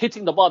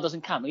hitting the bar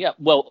doesn't count." Yeah,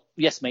 well,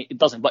 yes, mate, it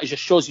doesn't. But it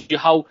just shows you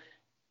how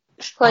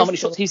many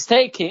shots he's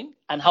taking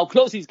and how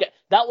close he's getting.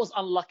 That was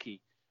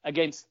unlucky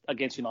against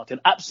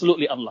United.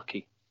 Absolutely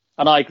unlucky.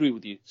 And I agree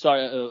with you.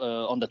 Sorry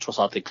on the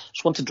Trossard thing.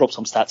 Just want to drop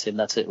some stats in.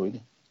 That's it,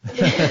 really.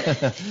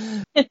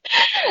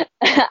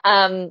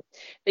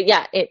 But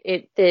yeah,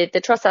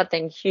 the Trossard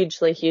thing,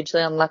 hugely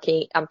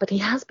unlucky. But he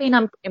has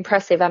been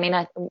impressive. I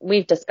mean,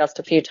 we've discussed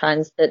a few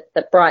times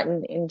that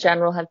Brighton in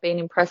general have been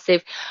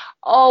impressive.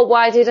 Oh,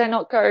 why did I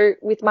not go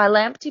with my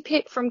Lamptey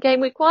pick from game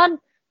week 1?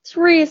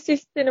 3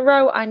 assists in a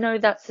row. I know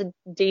that's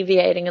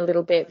deviating a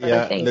little bit, but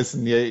I think.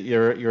 Listen,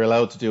 you're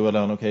allowed to do it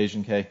on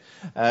occasion, Kay.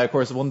 Of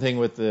course, one thing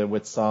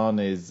with Son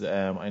is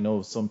I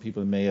know some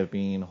people may have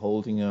been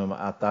holding him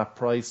at that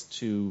price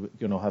to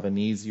have an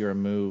easier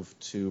move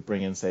to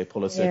bring in, say,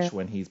 Pulisic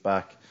when he's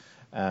back,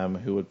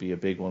 who would be a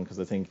big one,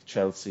 because I think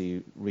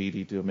Chelsea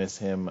really do miss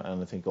him,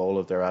 and I think all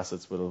of their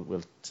assets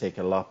will take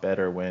a lot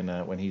better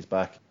when he's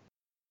back.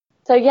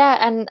 So yeah,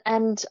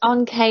 and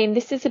on Kane,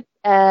 this is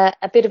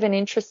a bit of an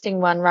interesting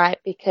one, right?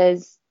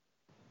 Because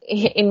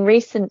in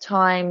recent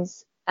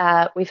times,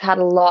 we've had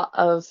a lot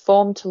of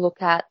form to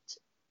look at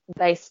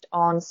based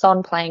on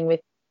Son playing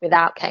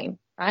without Kane,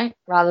 right?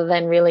 Rather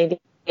than really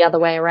the other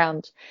way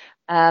around,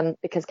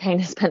 because Kane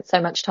has spent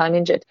so much time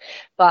injured.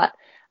 But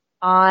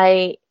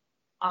I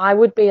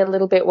would be a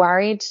little bit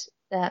worried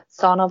that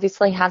Son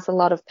obviously has a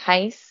lot of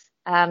pace.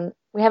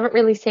 We haven't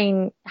really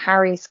seen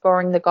Harry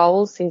scoring the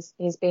goals. He's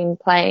been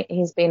a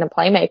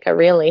playmaker,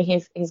 really.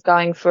 He's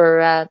going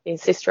for the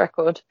assist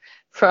record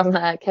from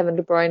Kevin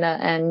De Bruyne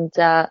and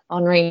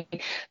Henry.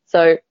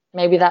 So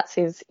maybe that's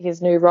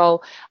his new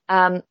role.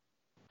 I'm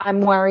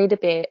worried a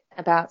bit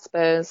about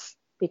Spurs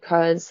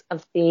because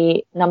of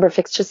the number of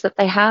fixtures that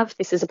they have.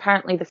 This is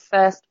apparently the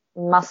first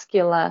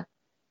muscular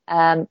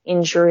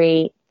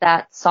injury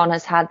that Son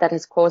has had that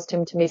has caused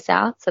him to miss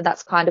out. So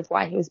that's kind of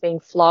why he was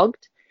being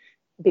flogged,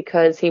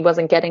 because he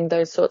wasn't getting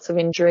those sorts of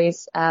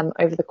injuries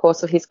over the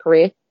course of his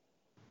career.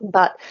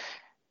 But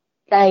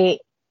they're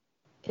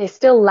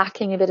still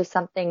lacking a bit of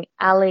something.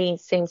 Ali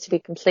seems to be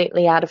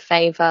completely out of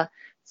favour.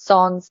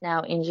 Son's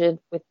now injured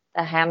with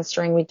a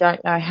hamstring. We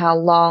don't know how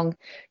long.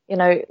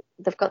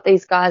 They've got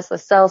these guys, Lo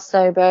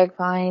Celso,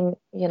 Bergwijn,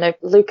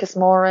 Lucas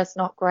Moura's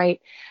not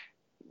great.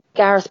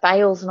 Gareth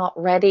Bale's not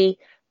ready.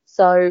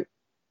 So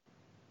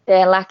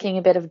they're lacking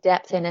a bit of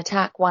depth in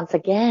attack once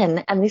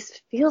again. And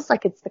this feels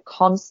like it's the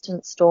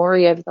constant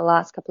story over the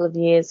last couple of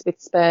years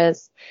with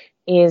Spurs,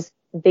 is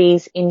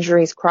these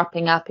injuries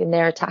cropping up in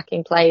their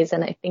attacking plays.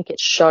 And I think it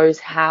shows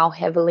how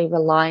heavily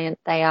reliant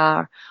they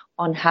are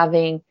on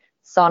having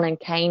Son and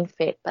Kane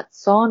fit. But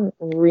Son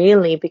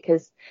really,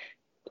 because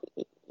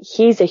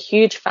he's a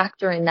huge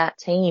factor in that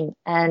team,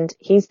 and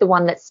he's the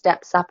one that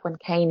steps up when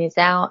Kane is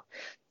out.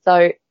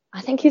 So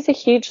I think he's a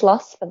huge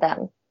loss for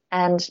them.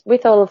 And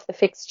with all of the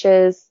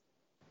fixtures,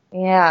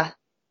 yeah,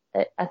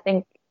 I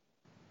think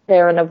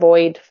they're an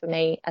avoid for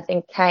me. I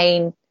think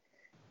Kane,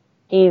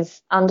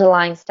 his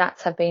underlying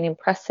stats have been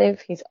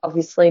impressive. He's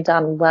obviously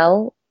done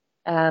well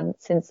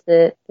since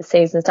the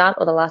season start,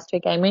 or the last 2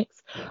 game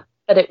weeks.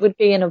 But it would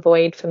be an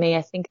avoid for me.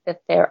 I think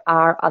that there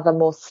are other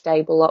more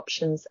stable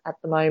options at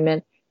the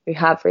moment who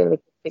have really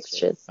good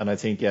fixtures. And I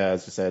think, yeah,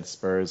 as you said,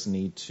 Spurs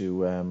need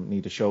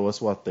to show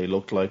us what they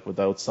look like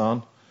without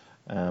Son,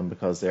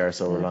 because they are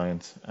so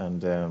reliant.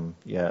 And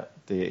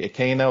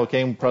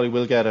Kane probably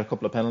will get a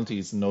couple of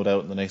penalties, no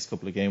doubt, in the next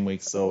couple of game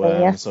weeks.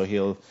 So so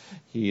he'll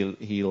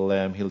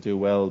do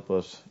well.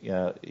 But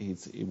yeah,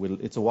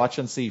 it's a watch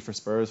and see for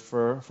Spurs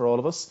for all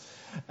of us.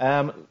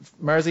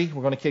 Mersey,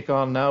 we're going to kick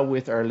on now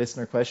with our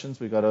listener questions.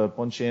 We got a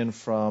bunch in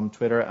from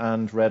Twitter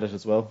and Reddit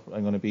as well.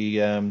 I'm going to be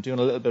doing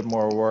a little bit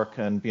more work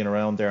and being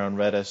around there on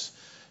Reddit,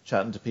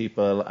 chatting to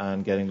people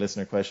and getting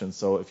listener questions.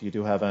 So if you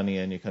do have any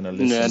and you kind of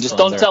listen, just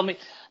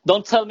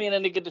don't tell me any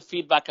negative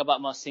feedback about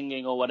my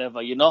singing or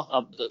whatever. You know,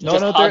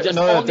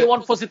 only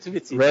want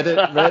positivity.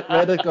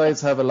 Reddit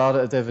guys have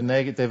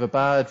they have a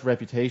bad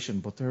reputation,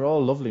 but they're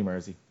all lovely,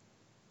 Mersey.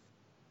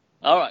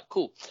 All right,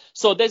 cool.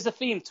 So there's a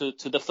theme to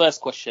the first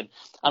question,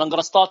 and I'm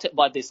going to start it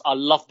by this. I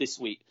love this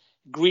week.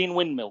 Green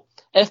Windmill.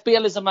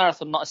 FPL is a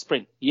marathon, not a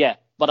sprint. Yeah,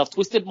 but I've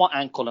twisted my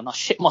ankle and I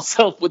shit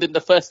myself within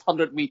the first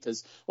 100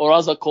 meters, or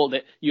as I called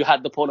it, you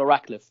had the Polar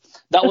Ratcliffe.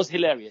 That was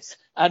hilarious.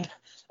 And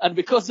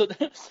because of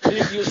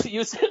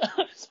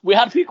we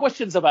had a few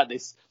questions about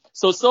this.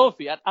 So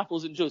Sophie at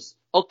Apples and Juice.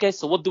 Okay,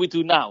 so what do we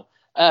do now?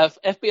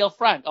 FPL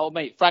Frank. Oh,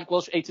 mate, Frank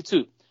Welsh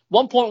 82.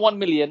 1.1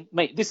 million,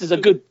 mate. This is a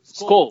good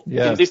score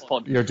in this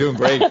pod. You're doing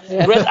great.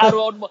 Red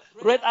arrow on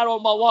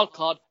my wild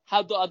card.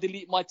 How do I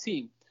delete my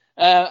team?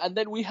 And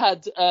then we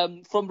had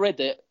from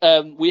Reddit,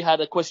 we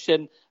had a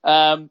question,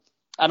 and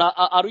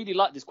I really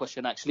like this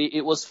question actually.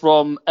 It was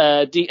from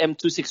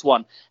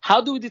DM261.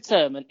 How do we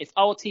determine if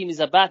our team is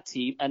a bad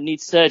team and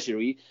needs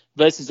surgery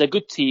versus a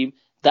good team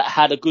that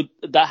had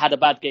a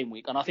bad game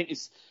week? And I think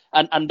it's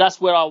and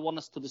that's where I want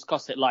us to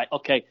discuss it. Like,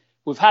 okay,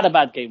 we've had a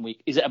bad game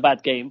week. Is it a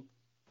bad game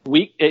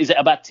week? Is it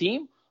a bad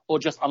team or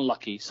just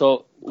unlucky?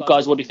 So,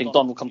 guys, what do you think?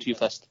 Don, we'll come to you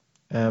first.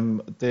 I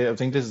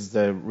think this is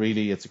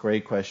it's a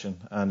great question,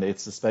 and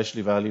it's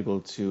especially valuable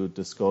to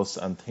discuss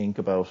and think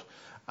about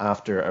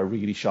after a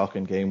really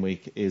shocking game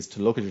week, is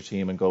to look at your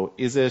team and go,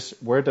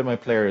 where did my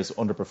players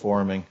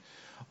underperforming,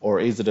 or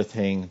is it a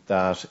thing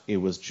that it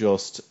was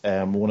just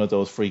one of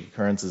those freak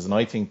occurrences? And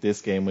I think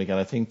this game week, and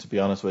I think, to be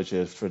honest with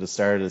you, for the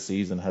start of the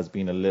season has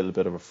been a little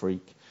bit of a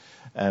freak.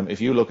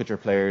 If you look at your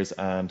players,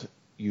 and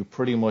you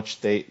pretty much,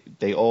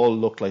 they all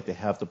look like they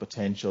have the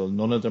potential.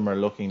 None of them are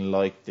looking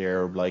like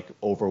they're like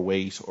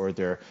overweight or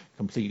they're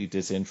completely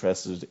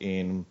disinterested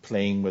in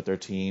playing with their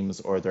teams,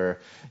 or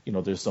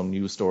there's some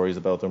news stories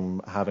about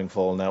them having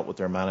fallen out with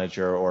their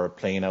manager or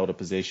playing out of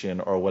position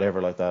or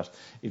whatever like that.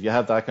 If you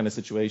have that kind of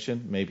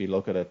situation, maybe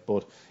look at it.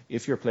 But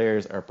if your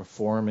players are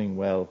performing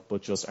well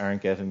but just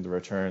aren't getting the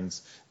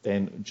returns,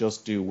 then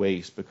just do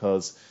wait,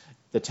 because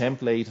the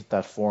template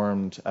that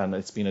formed, and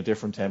it's been a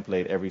different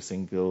template every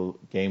single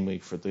game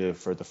week for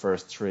the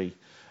first 3.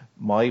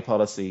 My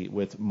policy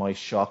with my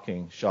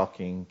shocking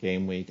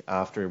game week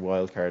after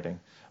wildcarding,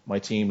 my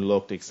team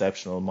looked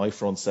exceptional. My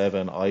front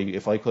 7,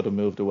 if I could have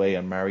moved away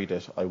and married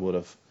it, I would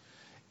have.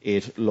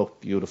 It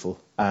looked beautiful,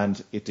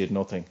 and it did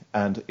nothing.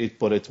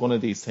 But it's one of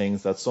these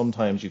things that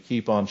sometimes you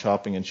keep on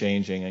chopping and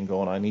changing and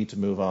going, I need to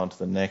move on to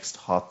the next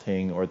hot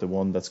thing, or the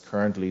one that's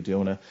currently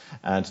doing it.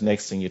 And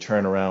next thing you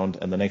turn around,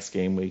 and the next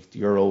game week,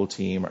 your old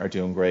team are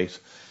doing great.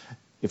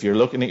 If you're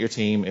looking at your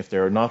team, if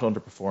they're not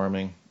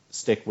underperforming,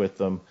 stick with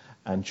them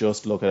and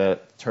just look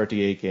at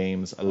 38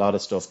 games. A lot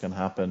of stuff can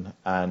happen,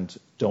 and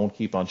don't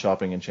keep on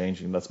chopping and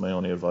changing. That's my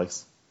only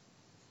advice.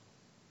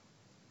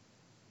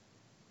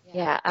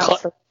 Yeah,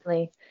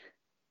 absolutely.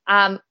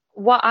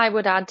 What I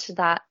would add to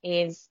that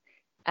is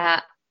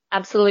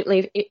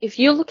absolutely, if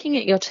you're looking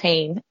at your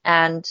team,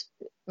 and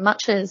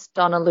much as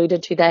Don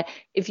alluded to there,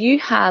 if you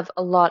have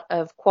a lot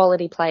of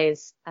quality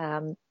players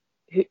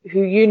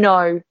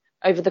who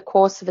over the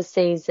course of a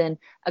season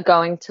are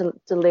going to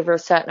deliver a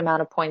certain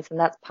amount of points, and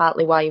that's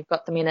partly why you've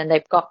got them in, and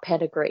they've got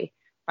pedigree,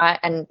 right?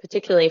 And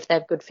particularly if they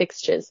have good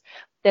fixtures,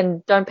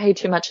 then don't pay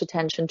too much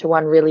attention to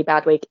one really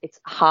bad week. It's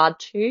hard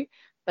to,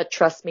 but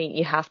trust me,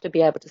 you have to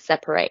be able to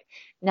separate.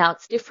 Now,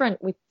 it's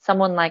different with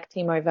someone like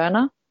Timo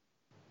Werner,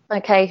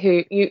 okay,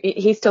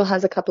 he still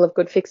has a couple of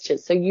good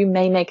fixtures. So you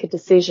may make a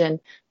decision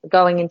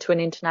going into an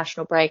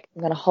international break,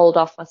 I'm going to hold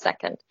off a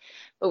second.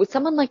 But with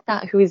someone like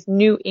that who is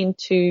new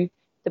into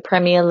the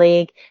Premier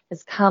League,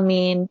 has come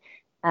in,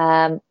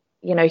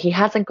 he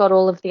hasn't got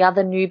all of the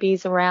other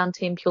newbies around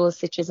him.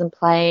 Pulisic isn't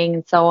playing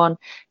and so on.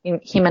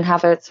 Him and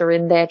Havertz are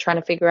in there trying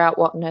to figure out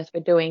what on earth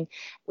we're doing.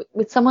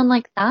 With someone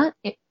like that,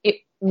 it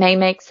may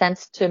make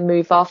sense to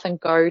move off and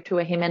go to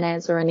a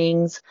Jimenez or an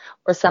Ings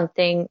or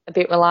something a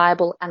bit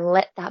reliable, and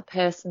let that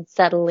person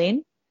settle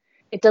in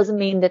it doesn't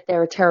mean that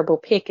they're a terrible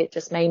pick. It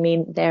just may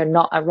mean they're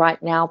not a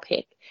right now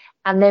pick.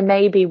 And there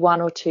may be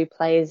one or two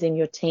players in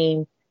your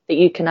team that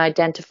you can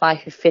identify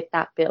who fit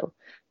that bill.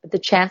 But the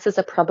chances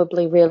are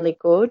probably really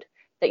good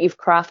that you've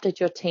crafted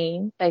your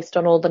team based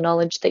on all the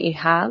knowledge that you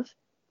have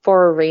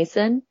for a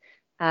reason.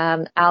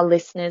 Our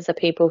listeners are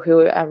people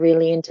who are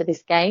really into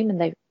this game,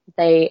 and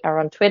they are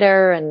on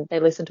Twitter and they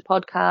listen to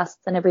podcasts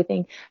and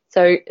everything.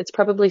 So it's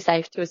probably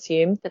safe to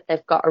assume that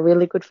they've got a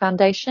really good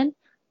foundation.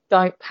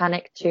 Don't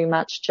panic too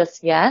much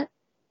just yet.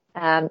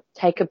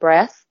 Take a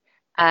breath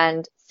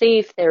and see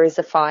if there is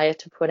a fire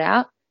to put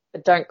out,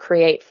 but don't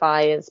create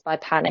fires by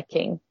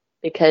panicking,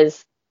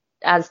 because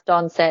as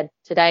Don said,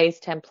 today's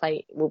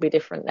template will be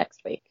different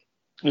next week.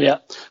 Yeah,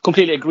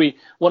 completely agree.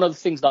 One of the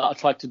things that I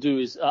try to do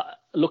is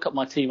look at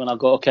my team and I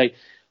go, okay,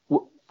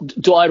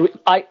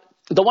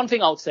 the one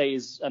thing I would say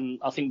is, and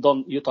I think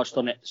Don, you touched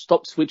on it,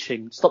 stop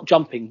switching, stop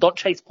jumping, don't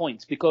chase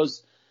points,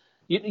 because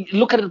you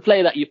look at the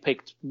player that you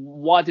picked.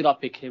 Why did I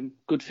pick him?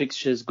 Good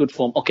fixtures, good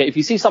form. Okay, if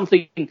you see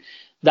something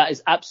that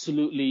is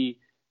absolutely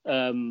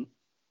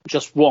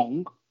just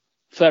wrong,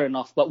 fair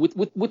enough. But with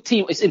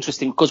Timo, it's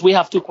interesting because we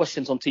have two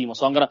questions on Timo.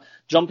 So I'm going to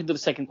jump into the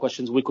second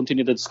question. We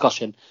continue the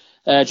discussion.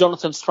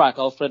 Jonathan Strack,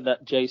 our friend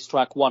at J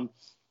Strack 1,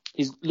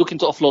 he's looking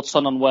to offload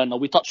Son and Werner.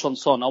 We touched on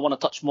Son. I want to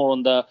touch more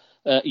on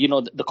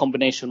the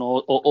combination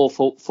or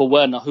for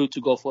Werner, who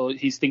to go for.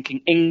 He's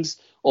thinking Ings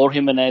or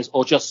Jimenez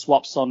or just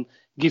swap Son,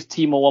 give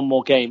Timo one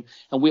more game.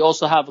 And we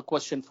also have a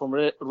question from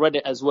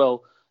Reddit as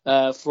well,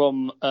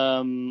 from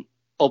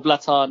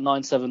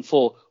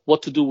Oblata974,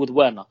 what to do with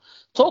Werner.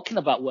 Talking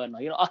about Werner,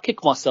 I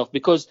kick myself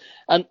because,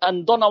 and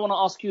Don, I want to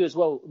ask you as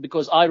well,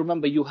 because I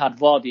remember you had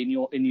Vardy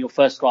in your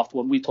first draft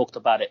when we talked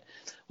about it.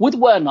 With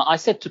Werner, I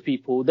said to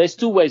people, there's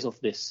two ways of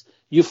this.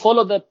 You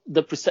follow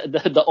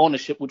the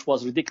ownership, which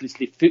was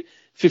ridiculously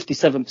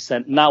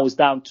 57%, now is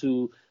down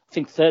to, I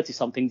think, 30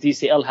 something.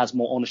 DCL has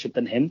more ownership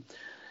than him.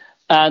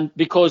 And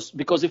because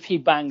if he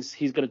bangs,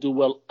 he's going to do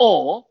well,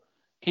 or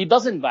he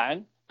doesn't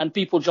bang and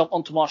people jump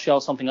onto Martial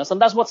or something else.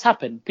 And that's what's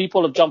happened.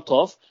 People have jumped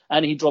off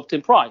and he dropped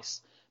in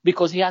price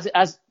because he has,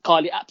 as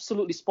Kylie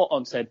absolutely spot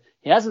on said,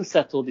 he hasn't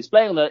settled. He's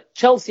playing on the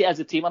Chelsea as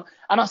a team.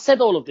 And I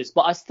said all of this,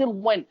 but I still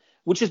went,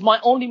 which is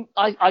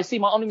I see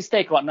my only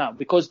mistake right now,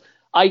 because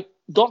I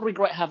don't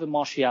regret having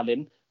Martial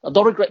in. I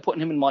don't regret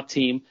putting him in my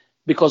team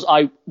because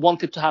I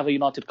wanted to have a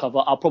United cover.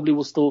 I probably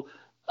will still,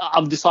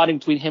 I'm deciding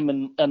between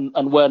him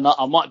and Werner.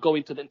 I might go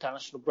into the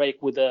international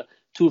break with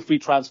 2 free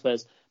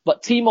transfers.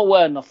 But Timo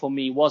Werner for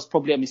me was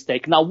probably a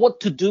mistake. Now,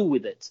 what to do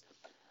with it?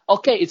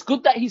 Okay, it's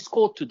good that he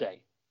scored today.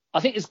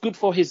 I think it's good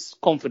for his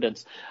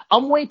confidence.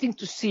 I'm waiting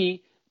to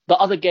see the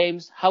other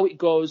games, how it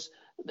goes.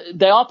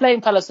 They are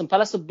playing Palace, and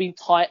Palace have been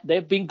tight.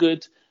 They've been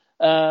good.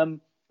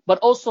 But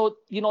also,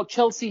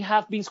 Chelsea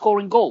have been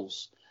scoring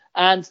goals.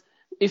 And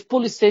if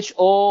Pulisic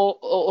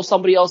or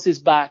somebody else is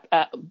back,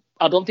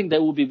 I don't think they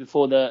will be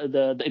before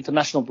the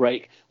international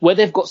break, where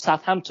they've got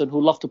Southampton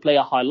who love to play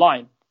a high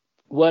line.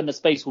 Werner's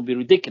space will be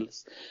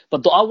ridiculous.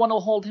 But do I want to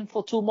hold him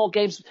for 2 more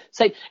games?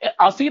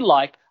 I feel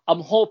like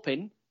I'm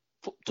hoping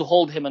to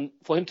hold him and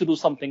for him to do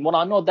something when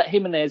I know that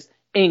Jimenez,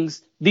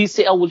 Ings,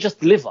 DCL will just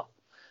deliver.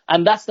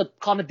 And that's the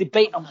kind of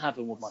debate I'm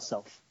having with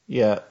myself.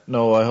 Yeah,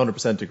 no, I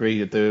 100%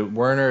 agree. The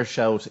Werner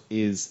shout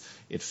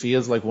it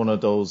feels like one of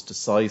those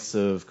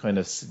decisive, kind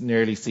of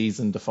nearly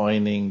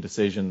season-defining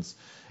decisions.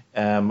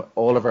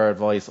 All of our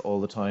advice all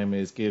the time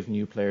is give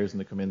new players when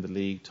they come in the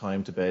league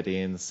time to bed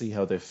in, see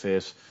how they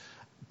fit.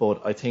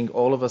 But I think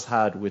all of us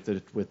had with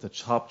the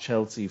top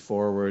Chelsea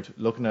forward,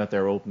 looking at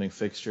their opening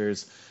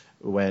fixtures,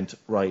 went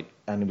right,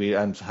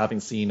 and having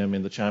seen him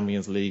in the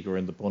Champions League or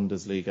in the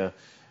Bundesliga,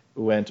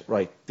 went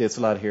right. This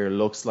lad here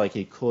looks like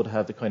he could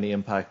have the kind of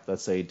impact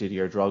that, say,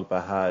 Didier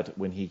Drogba had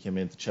when he came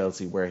into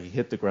Chelsea, where he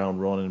hit the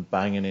ground running,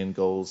 banging in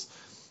goals,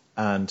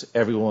 and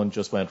everyone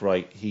just went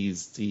right.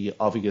 He's the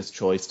obvious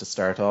choice to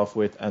start off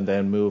with, and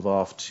then move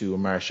off to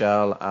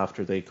Martial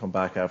after they come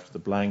back after the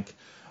blank.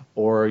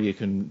 Or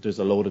there's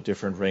a load of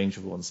different range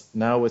of ones.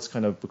 Now it's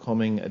kind of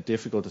becoming a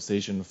difficult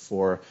decision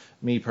for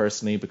me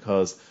personally,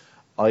 because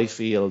I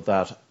feel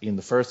that in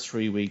the first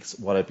 3 weeks,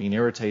 what I've been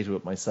irritated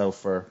with myself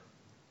for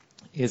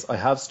is I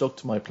have stuck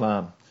to my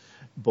plan.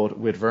 But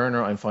with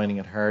Werner, I'm finding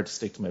it hard to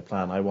stick to my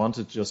plan. I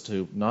wanted just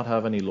to not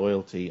have any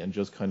loyalty and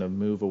just kind of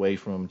move away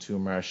from him to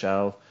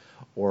Martial,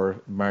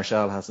 or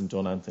Martial hasn't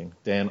done anything.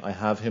 Then I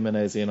have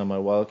Jimenez in on my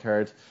wild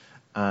card.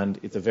 And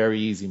it's a very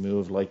easy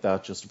move like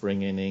that, just to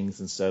bring in Ings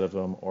instead of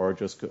him, or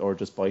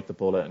just bite the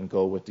bullet and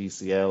go with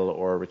DCL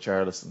or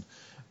Richarlison.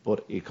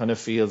 But it kind of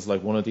feels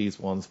like one of these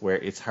ones where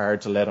it's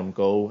hard to let him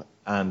go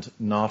and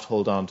not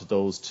hold on to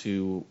those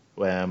two,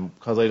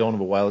 because I don't have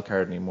a wild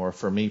card anymore.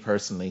 For me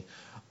personally,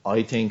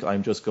 I think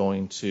I'm just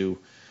going to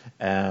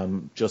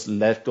just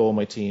let go of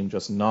my team,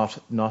 just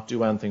not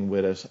do anything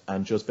with it,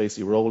 and just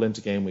basically roll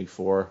into game week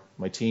 4.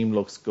 My team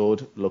looks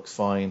good, looks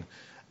fine.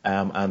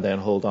 And then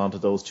hold on to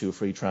those 2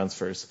 free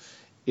transfers.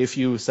 If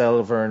you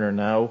sell Werner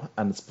now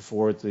and it's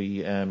before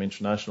the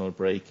international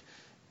break,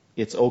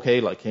 it's okay.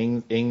 Like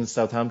Ings,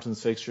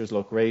 Southampton's fixtures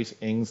look great.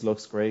 Ings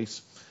looks great.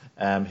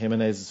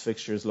 Jimenez's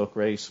fixtures look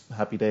great,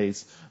 happy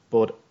days,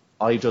 but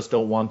I just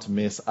don't want to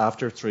miss,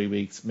 after 3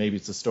 weeks, maybe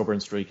it's a stubborn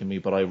streak in me,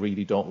 but I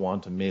really don't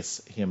want to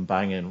miss him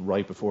banging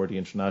right before the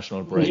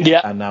international break,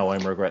 and now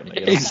I'm regretting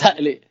it.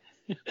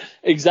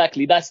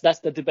 Exactly. That's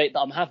the debate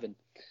that I'm having.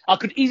 I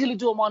could easily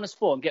do a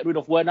 -4 and get rid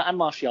of Werner and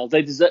Martial.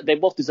 They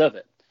both deserve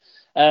it.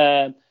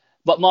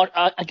 But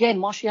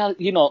Martial,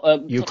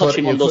 you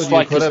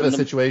could have a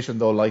situation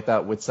though like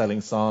that with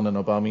selling Son and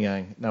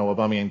Aubameyang. Now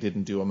Aubameyang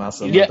didn't do a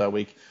massive amount that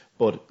week,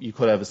 but you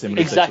could have a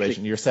similar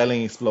situation. You're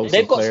selling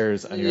explosive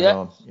players and you're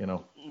gone,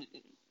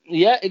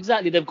 Yeah,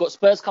 exactly. They've got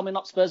Spurs coming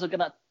up. Spurs are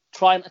going to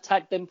try and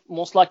attack them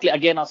most likely.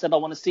 Again, I said I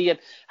want to see it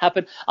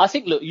happen. I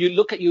think, you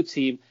look at your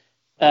team.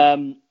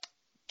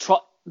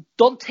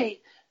 Don't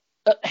take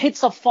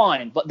hits are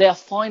fine, but they are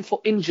fine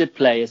for injured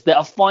players. They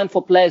are fine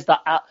for players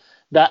that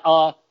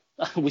are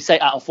we say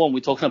out of form. We're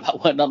talking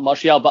about Werner and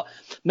Martial, but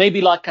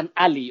maybe like an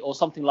Ali or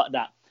something like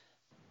that.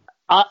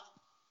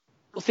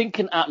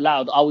 Thinking out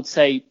loud, I would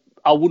say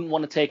I wouldn't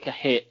want to take a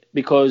hit,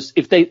 because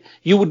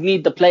you would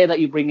need the player that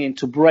you bring in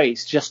to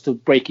brace just to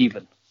break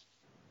even.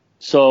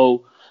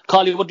 So,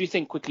 Carly, what do you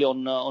think quickly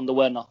on the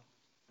Werner?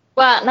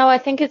 Well, no, I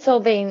think it's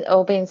all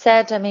been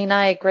said. I mean,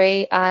 I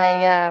agree.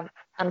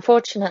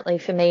 Unfortunately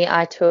for me,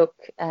 I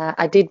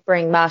did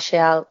bring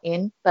Martial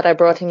in, but I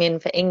brought him in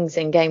for Ings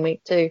in game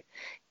week 2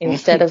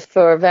 instead of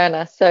for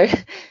Werner. So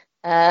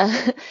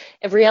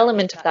every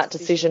element of that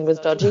decision was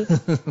dodgy.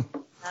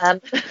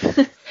 Right.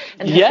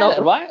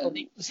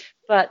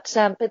 But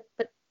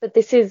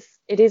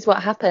it is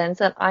what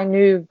happens. And I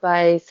knew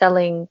by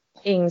selling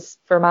Ings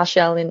for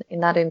Martial in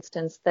that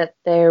instance that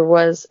there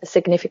was a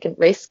significant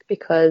risk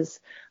because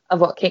of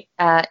what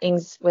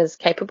Ings was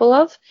capable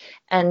of,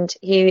 and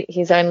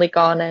he's only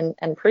gone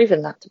and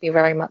proven that to be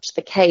very much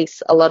the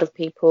case. A lot of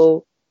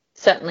people,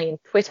 certainly in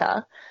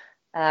Twitter,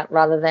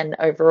 rather than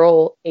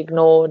overall,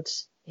 ignored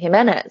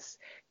Jimenez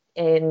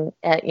to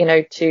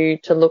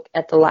look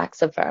at the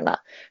lacks of Werner.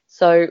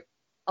 So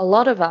a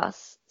lot of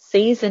us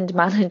seasoned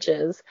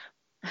managers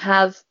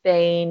have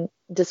been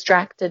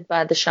distracted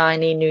by the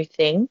shiny new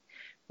thing,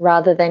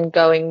 rather than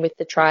going with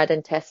the tried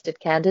and tested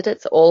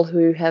candidates, all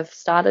who have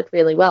started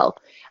really well.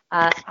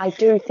 I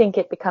do think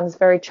it becomes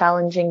very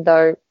challenging,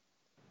 though,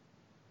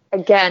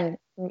 again,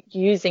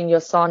 using your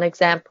Son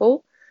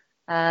example,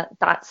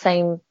 that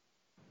same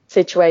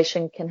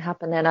situation can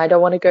happen. And I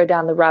don't want to go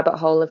down the rabbit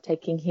hole of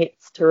taking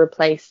hits to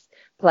replace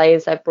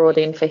players I've brought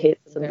in for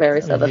hits and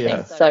various other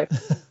things. So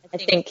I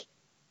think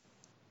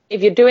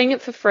if you're doing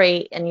it for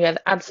free and you have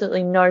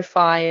absolutely no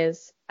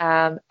fires,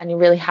 and you're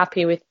really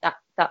happy with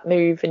that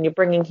move, and you're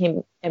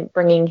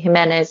bringing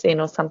Jimenez in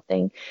or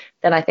something,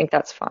 then I think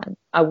that's fine.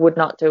 I would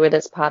not do it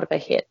as part of a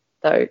hit,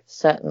 though,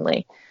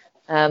 certainly.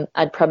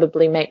 I'd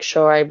probably make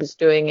sure I was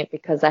doing it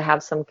because I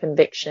have some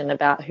conviction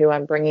about who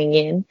I'm bringing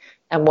in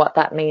and what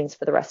that means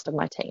for the rest of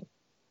my team.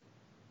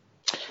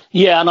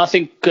 Yeah, and I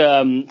think,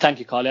 thank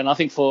you, Carly, and I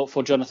think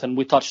for Jonathan,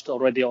 we touched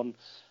already on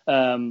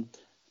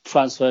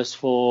transfers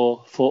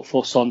for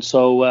Son.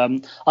 So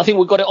I think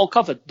we've got it all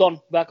covered.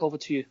 Don, back over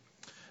to you.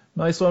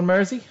 Nice one,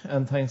 Mersey,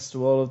 and thanks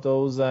to all of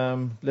those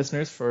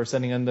listeners for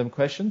sending in them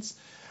questions.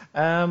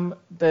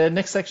 The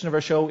next section of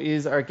our show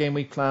is our game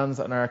week plans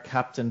and our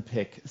captain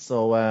pick.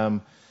 So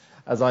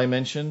as I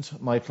mentioned,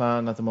 my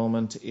plan at the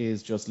moment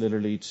is just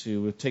literally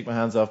to take my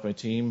hands off my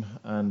team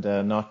and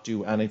not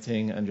do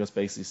anything and just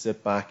basically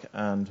sit back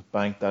and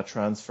bank that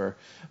transfer.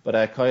 But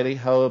Kylie,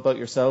 how about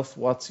yourself?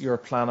 What's your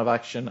plan of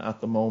action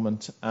at the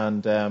moment,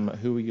 and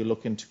who are you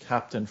looking to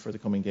captain for the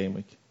coming game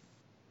week?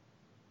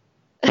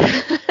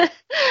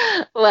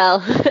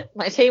 Well,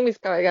 my team is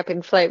going up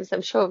in flames.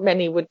 I'm sure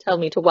many would tell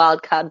me to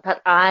wildcard,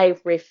 but I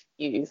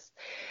refuse.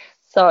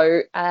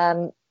 So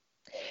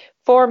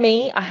for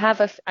me,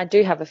 I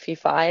do have a few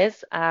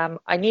fires.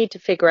 I need to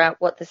figure out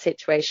what the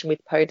situation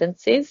with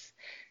Podence is.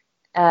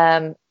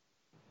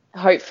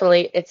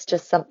 Hopefully it's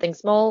just something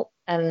small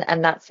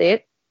and that's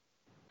it.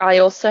 I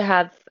also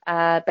have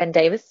Ben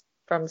Davies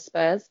from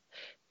Spurs,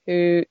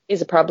 who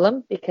is a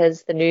problem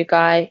because the new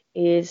guy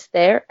is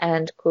there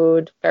and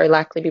could very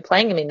likely be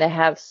playing. I mean, they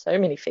have so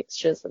many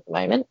fixtures at the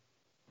moment.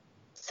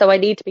 So I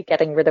need to be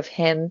getting rid of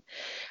him.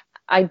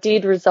 I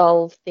did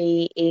resolve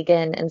the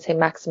Egan and St.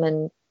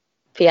 Maximin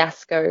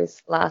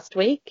fiascos last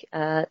week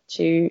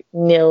to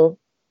 0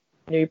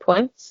 new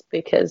points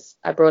because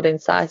I brought in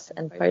Seiss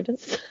and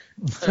Podence.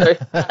 So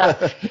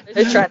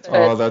those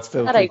transfers, that's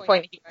filthy. at 8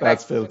 point hero,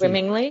 that's filthy.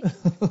 Swimmingly.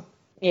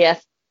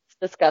 Yes, it's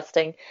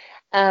disgusting.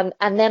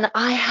 And then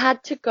I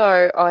had to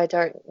go, I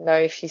don't know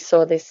if you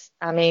saw this.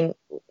 I mean,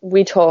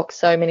 we talk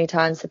so many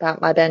times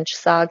about my bench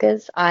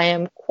sagas. I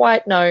am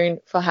quite known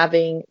for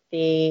having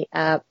the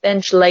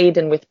bench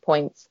laden with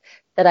points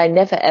that I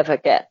never ever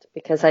get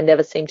because I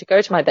never seem to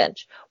go to my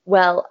bench.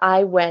 Well,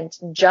 I went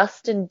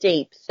Justin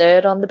Deep,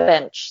 third on the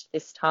bench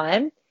this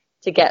time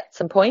to get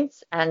some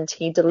points, and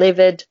he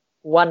delivered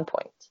 1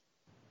 point.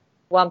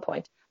 1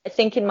 point. I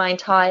think in my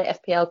entire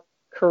FPL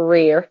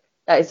career,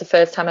 that is the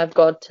first time I've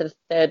got to the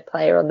third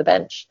player on the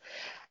bench.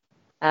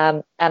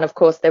 And of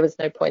course, there was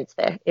no points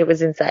there. It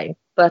was insane.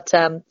 But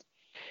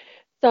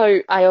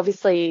So I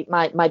obviously,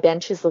 my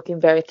bench is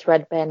looking very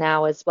threadbare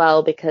now as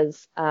well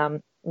because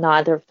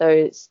neither of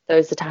those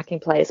attacking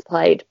players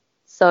played.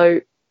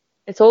 So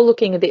it's all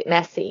looking a bit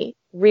messy.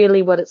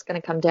 Really what it's going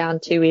to come down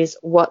to is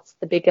what's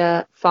the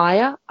bigger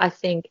fire. I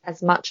think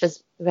as much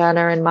as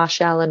Werner and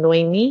Martial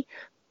annoy me,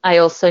 I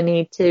also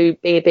need to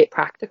be a bit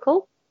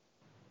practical.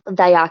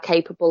 They are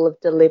capable of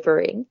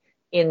delivering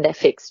in their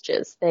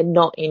fixtures. They're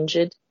not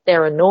injured.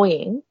 They're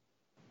annoying,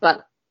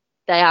 but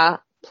they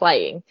are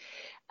playing.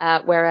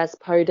 Whereas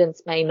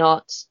Podence may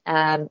not.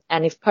 And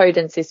if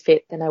Podence is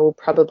fit, then I will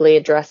probably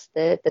address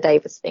the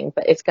Davis thing.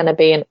 But it's going to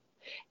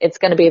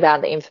be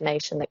about the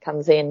information that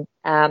comes in.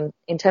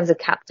 In terms of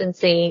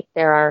captaincy,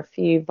 there are a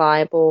few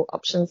viable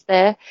options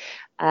there.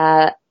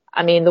 I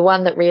mean, the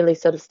one that really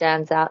sort of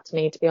stands out to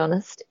me, to be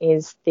honest,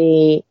 is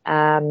the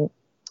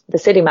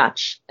City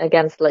match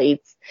against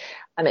Leeds.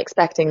 I'm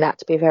expecting that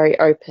to be very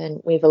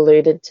open. We've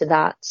alluded to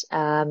that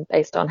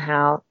based on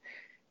how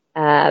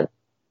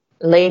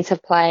Leeds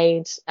have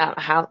played,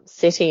 how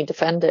City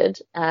defended.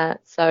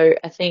 So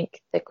I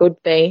think there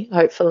could be,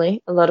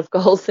 hopefully, a lot of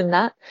goals in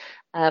that.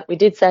 We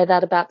did say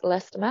that about the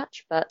Leicester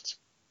match, but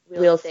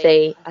we'll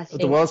see. I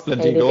think there was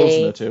plenty of goals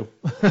in it too.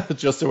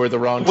 Just they were the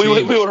wrong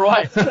team. We were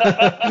right.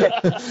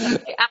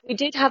 We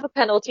did have a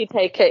penalty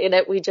taker in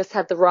it. We just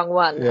had the wrong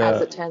one,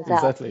 as it turns out.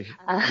 Exactly.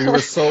 We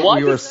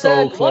were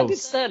so close. Why did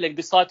Sterling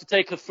decide to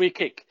take a free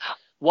kick?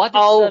 Why did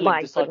Oh Sterling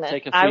my decide goodness! to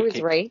take a free I kick?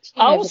 was raging.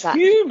 I over was that.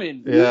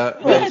 fuming.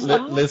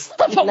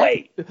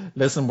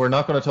 Listen, we're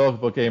not going to talk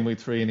about game week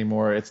 3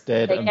 anymore. It's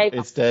dead.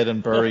 It's dead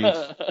and buried.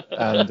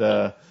 And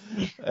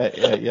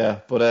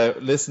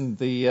but listen,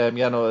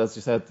 as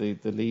you said,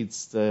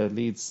 the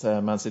Leeds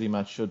Man City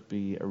match should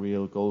be a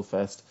real goal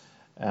fest.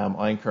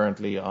 I'm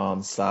currently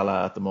on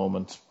Salah at the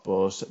moment,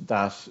 but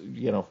that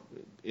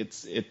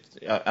it's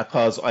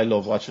because I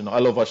love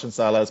watching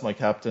Salah as my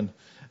captain.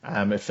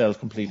 It felt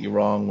completely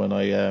wrong when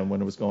I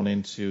was going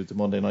into the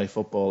Monday Night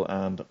Football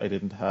and I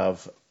didn't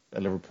have a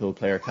Liverpool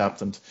player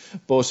captained.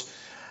 But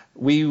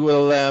we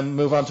will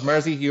move on to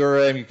Mersey.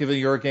 You're given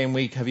your game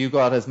week. Have you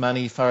got as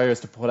many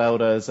fires to put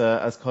out as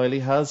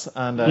Kylie has?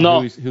 And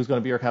no. Who's going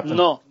to be your captain?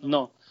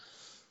 No.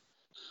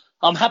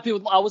 I'm happy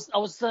with. I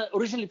was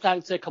originally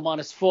planning to take a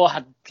 -4.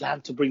 Had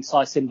planned to bring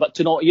Saiss in, but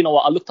you know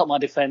what? I looked at my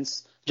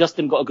defense.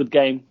 Justin got a good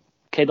game.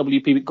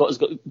 KWP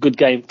got a good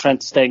game.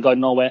 Trent staying going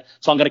nowhere.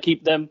 So I'm going to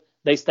keep them.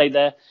 They stay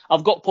there.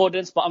 I've got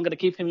Podence, but I'm going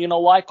to keep him. You know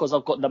why? Because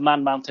I've got the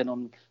man mountain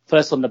on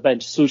the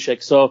bench,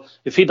 Souček. So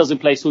if he doesn't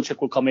play, Souček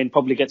will come in.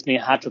 Probably gets me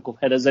a hat-trick of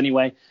headers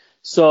anyway.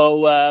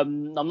 So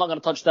I'm not going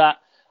to touch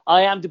that.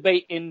 I am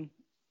debating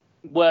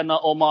Werner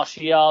or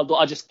Martial. Do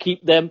I just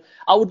keep them?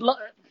 It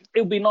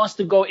would be nice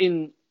to go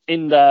in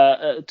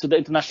to the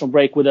international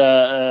break with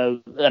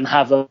and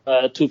have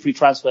 2 free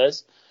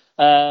transfers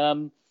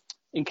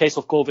in case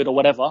of COVID or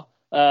whatever.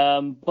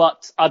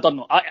 But I don't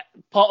know.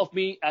 Part of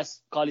me, as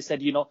Kylie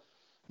said,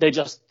 they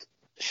just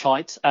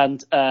shite.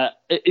 And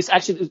it's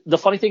actually, the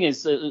funny thing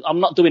is, I'm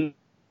not doing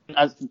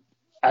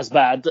as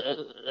bad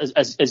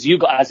as you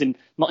guys, as in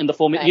not in the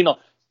 4 million,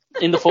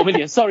 in the 4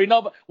 million. Sorry,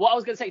 no, but what I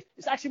was going to say,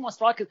 it's actually my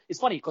strikers. It's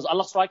funny because I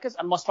lost strikers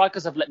and my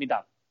strikers have let me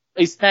down.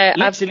 It's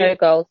literally no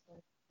goals.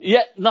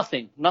 Yeah,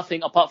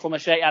 nothing apart from a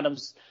Che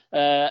Adams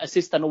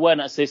assist and a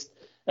Werner assist.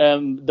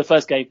 The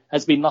first game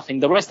has been nothing.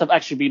 The rest have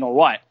actually been all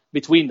right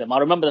between them. I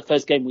remember the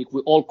first game week,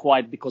 we all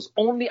cried because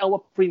only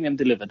our premium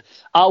delivered.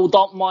 I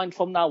don't mind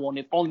from now on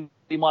if only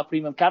my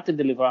premium captain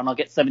deliver and I'll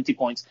get 70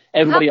 points.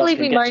 Everybody else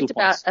can get 2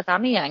 points.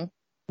 About Aubameyang.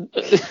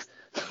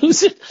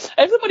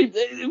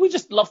 Everybody, we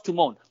just love to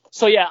moan.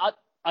 So yeah,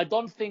 I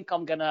don't think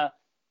I'm gonna.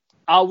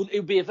 It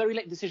would be a very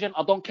late decision.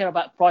 I don't care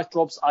about price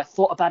drops. I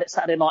thought about it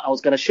Saturday night. I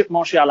was gonna ship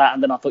Martial out,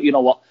 and then I thought, you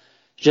know what,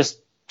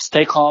 just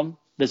stay calm.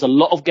 There's a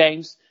lot of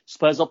games.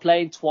 Spurs are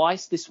playing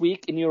twice this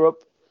week in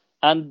Europe,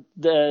 and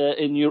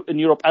in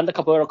Europe and the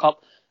Carabao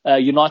Cup.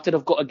 United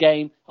have got a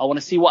game. I want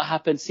to see what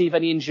happens. See if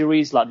any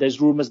injuries. Like there's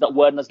rumours that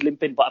Werner's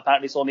limping, but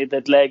apparently it's only a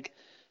dead leg.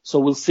 So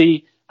we'll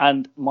see.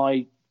 And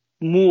my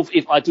move,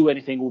 if I do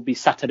anything, will be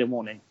Saturday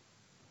morning.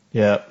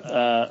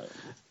 Yeah.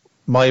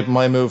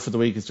 My move for the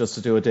week is just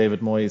to do a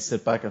David Moyes,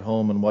 sit back at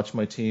home and watch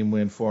my team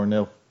win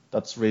 4-0.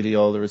 That's really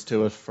all there is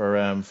to it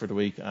for the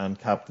week. And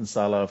Captain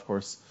Salah, of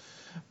course.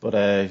 But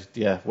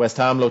West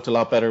Ham looked a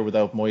lot better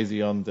without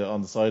Moisey on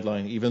the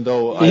sideline. Even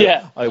though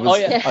I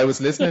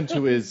was listening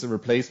to his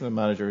replacement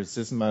manager, his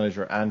assistant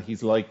manager, and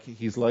he's like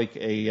it's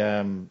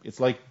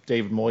like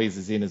David Moyes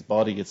is in his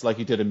body. It's like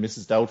he did a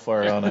Mrs.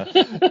 Doubtfire on it.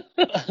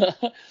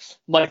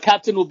 My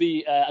captain will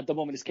be at the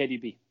moment is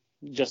KDB.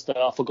 Just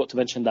I forgot to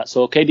mention that.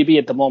 So KDB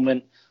at the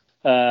moment,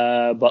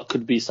 but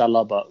could be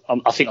Salah. But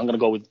I think I'm going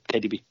to go with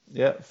KDB.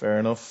 Yeah, fair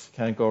enough.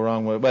 Can't go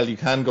wrong with. Well, you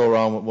can go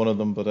wrong with one of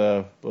them,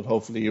 but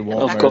hopefully you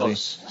won't. Of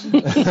course.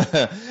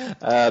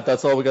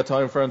 That's all we got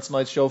time for on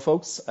tonight's show,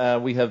 folks.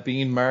 We have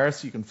been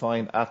Mars. You can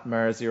find at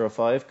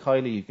Mars05.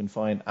 Kylie, you can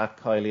find at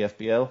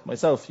KylieFBL.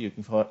 Myself, you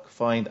can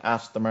find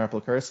at the Marple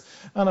Curse,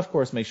 and of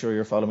course, make sure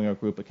you're following our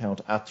group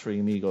account at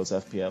 3 Amigos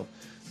FPL.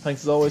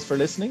 Thanks as always for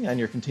listening and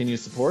your continued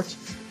support.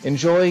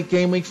 Enjoy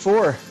Game Week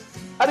 4.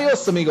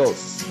 Adios,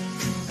 amigos.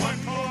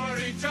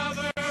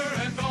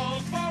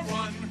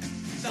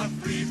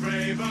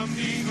 brave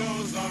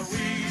amigos are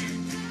we.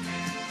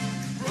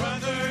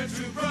 Brother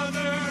to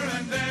brother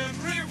and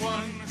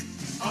everyone,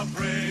 a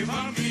brave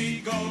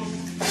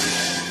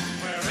amigo.